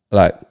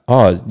like,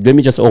 let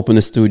me just open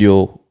a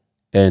studio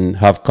and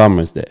have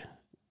cameras there.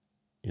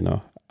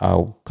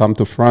 I'll come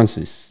to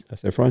Francis. I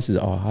say, Francis,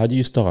 how do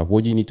you start?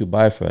 What do you need to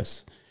buy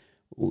first?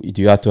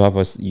 Do you have to have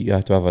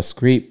a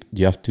script? Do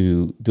you have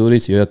to do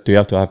this? Do you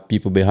have to have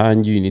people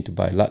behind you? You need to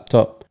buy a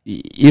laptop.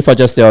 If I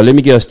just say, let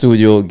me get a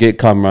studio, get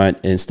camera,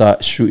 and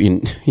start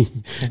shooting,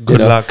 good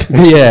luck.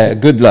 Yeah,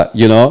 good luck.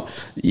 You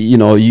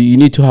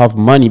need to have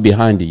money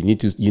behind it. You need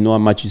to, how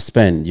much you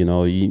spend. You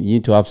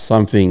need to have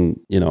something,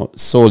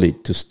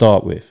 solid to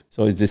start with.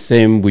 So it's the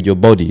same with your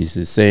body. It's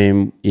the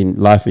same in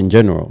life in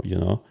general.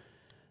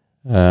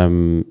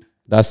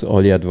 That's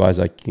all the advice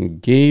I can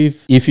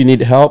give. If you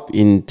need help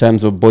in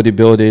terms of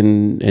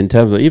bodybuilding, in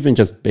terms of even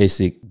just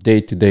basic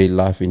day-to-day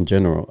life in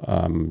general,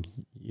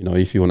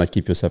 if you want to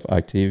keep yourself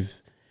active,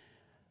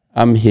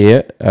 I'm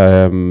here.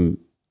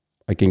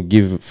 I can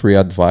give free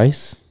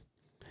advice.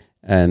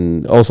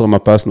 And also I'm a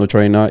personal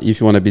trainer.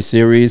 If you want to be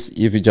serious,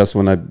 if you just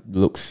want to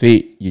look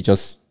fit, you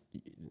just,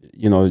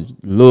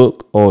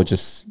 look, or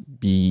just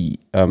be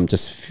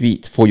just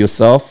fit for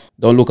yourself.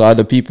 Don't look at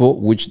other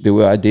people, which the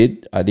way I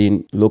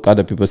didn't look at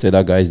other people, say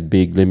that guy is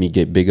big, let me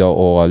get bigger,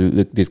 or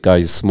look, this guy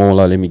is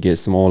smaller, let me get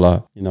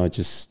smaller.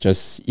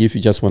 Just if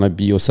you just want to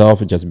be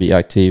yourself, just be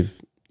active.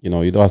 You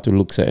don't have to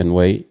look certain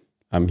way.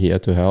 I'm here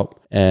to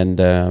help. And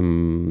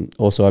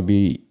also I'll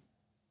be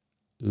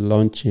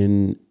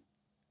launching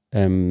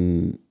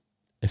a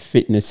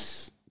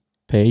fitness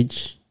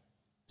page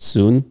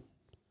soon.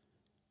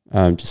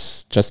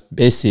 Just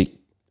basic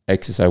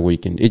exercise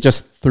weekend. It's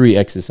just 3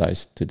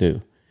 exercises to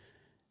do,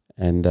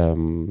 and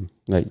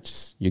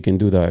you can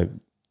do that.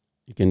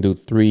 You can do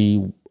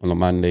 3 on a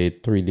Monday,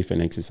 3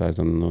 different exercises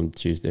on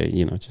Tuesday.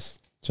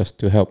 Just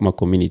to help my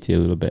community a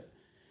little bit.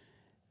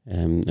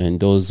 And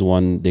those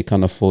they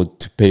can't afford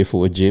to pay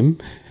for a gym,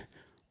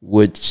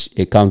 which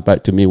it comes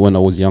back to me when I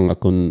was young. I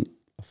couldn't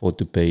afford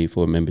to pay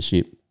for a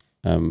membership.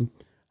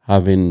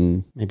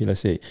 Having maybe,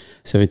 let's say,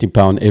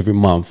 £70 every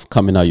month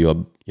coming out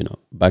your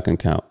bank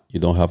account. You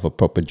don't have a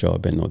proper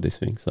job and all these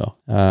things. So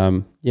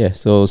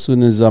so as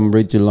soon as I'm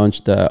ready to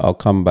launch that, I'll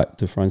come back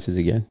to Francis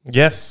again.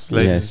 Yes,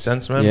 ladies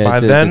and gentlemen. Yeah, by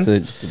then,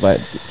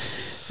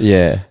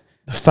 the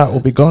fat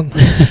will be gone.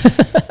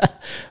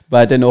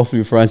 But then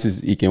hopefully Francis,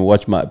 he can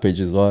watch my page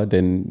as well.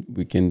 Then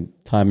we can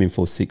time him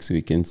for 6 so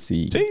we can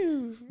see.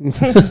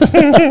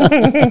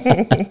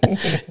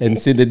 And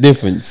see the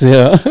difference.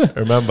 Yeah.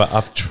 Remember,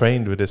 I've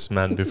trained with this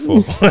man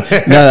before.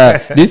 No.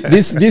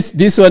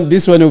 This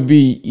one will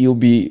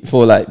be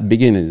for like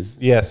beginners.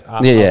 Yes.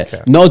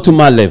 Okay. Not to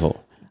my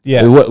level.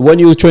 Yeah. When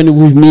you were training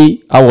with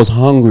me, I was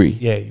hungry.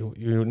 Yeah,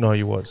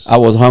 you was. I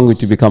was hungry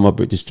to become a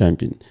British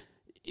champion.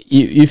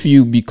 If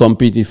you be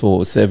competing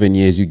for 7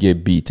 years, you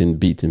get beaten.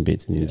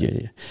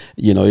 Yeah.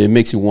 It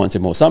makes you want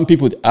some more. Some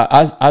people,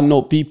 I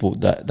know people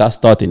that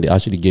starting, they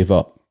actually gave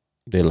up.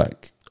 They're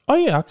like, oh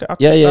yeah,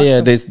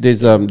 yeah. There's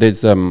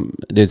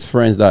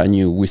friends that I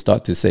knew. We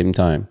start the same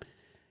time.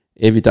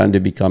 Every time they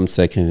become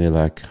second, they're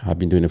like, I've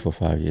been doing it for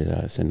 5 years.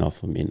 That's enough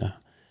for me now.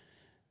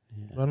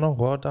 Well, no,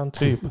 well done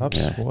to you, Pops.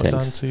 Yeah, well thanks.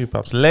 done to you,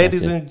 Pops.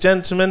 Ladies and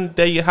gentlemen,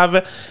 there you have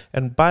it.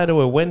 And by the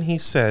way, when he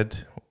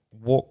said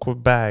walk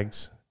with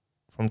bags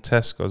from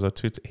Tesco's or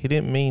he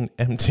didn't mean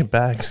empty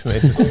bags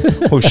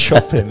or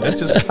shopping. Let's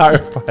just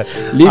clarify.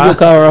 Leave your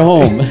car at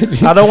home.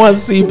 I don't want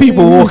to see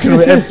people walking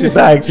with empty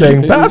bags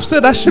saying, Pops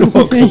said I should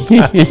walk with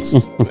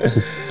bags.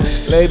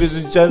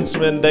 Ladies and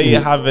gentlemen, there you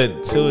have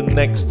it. Till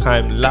next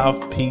time,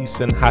 love,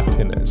 peace, and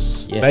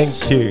happiness.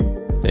 Yes. Thank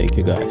you. Thank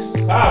you, guys.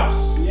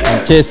 Pops.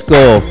 Yes.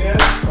 Francesco.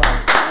 Yes,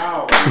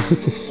 wow.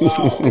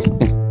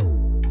 Wow.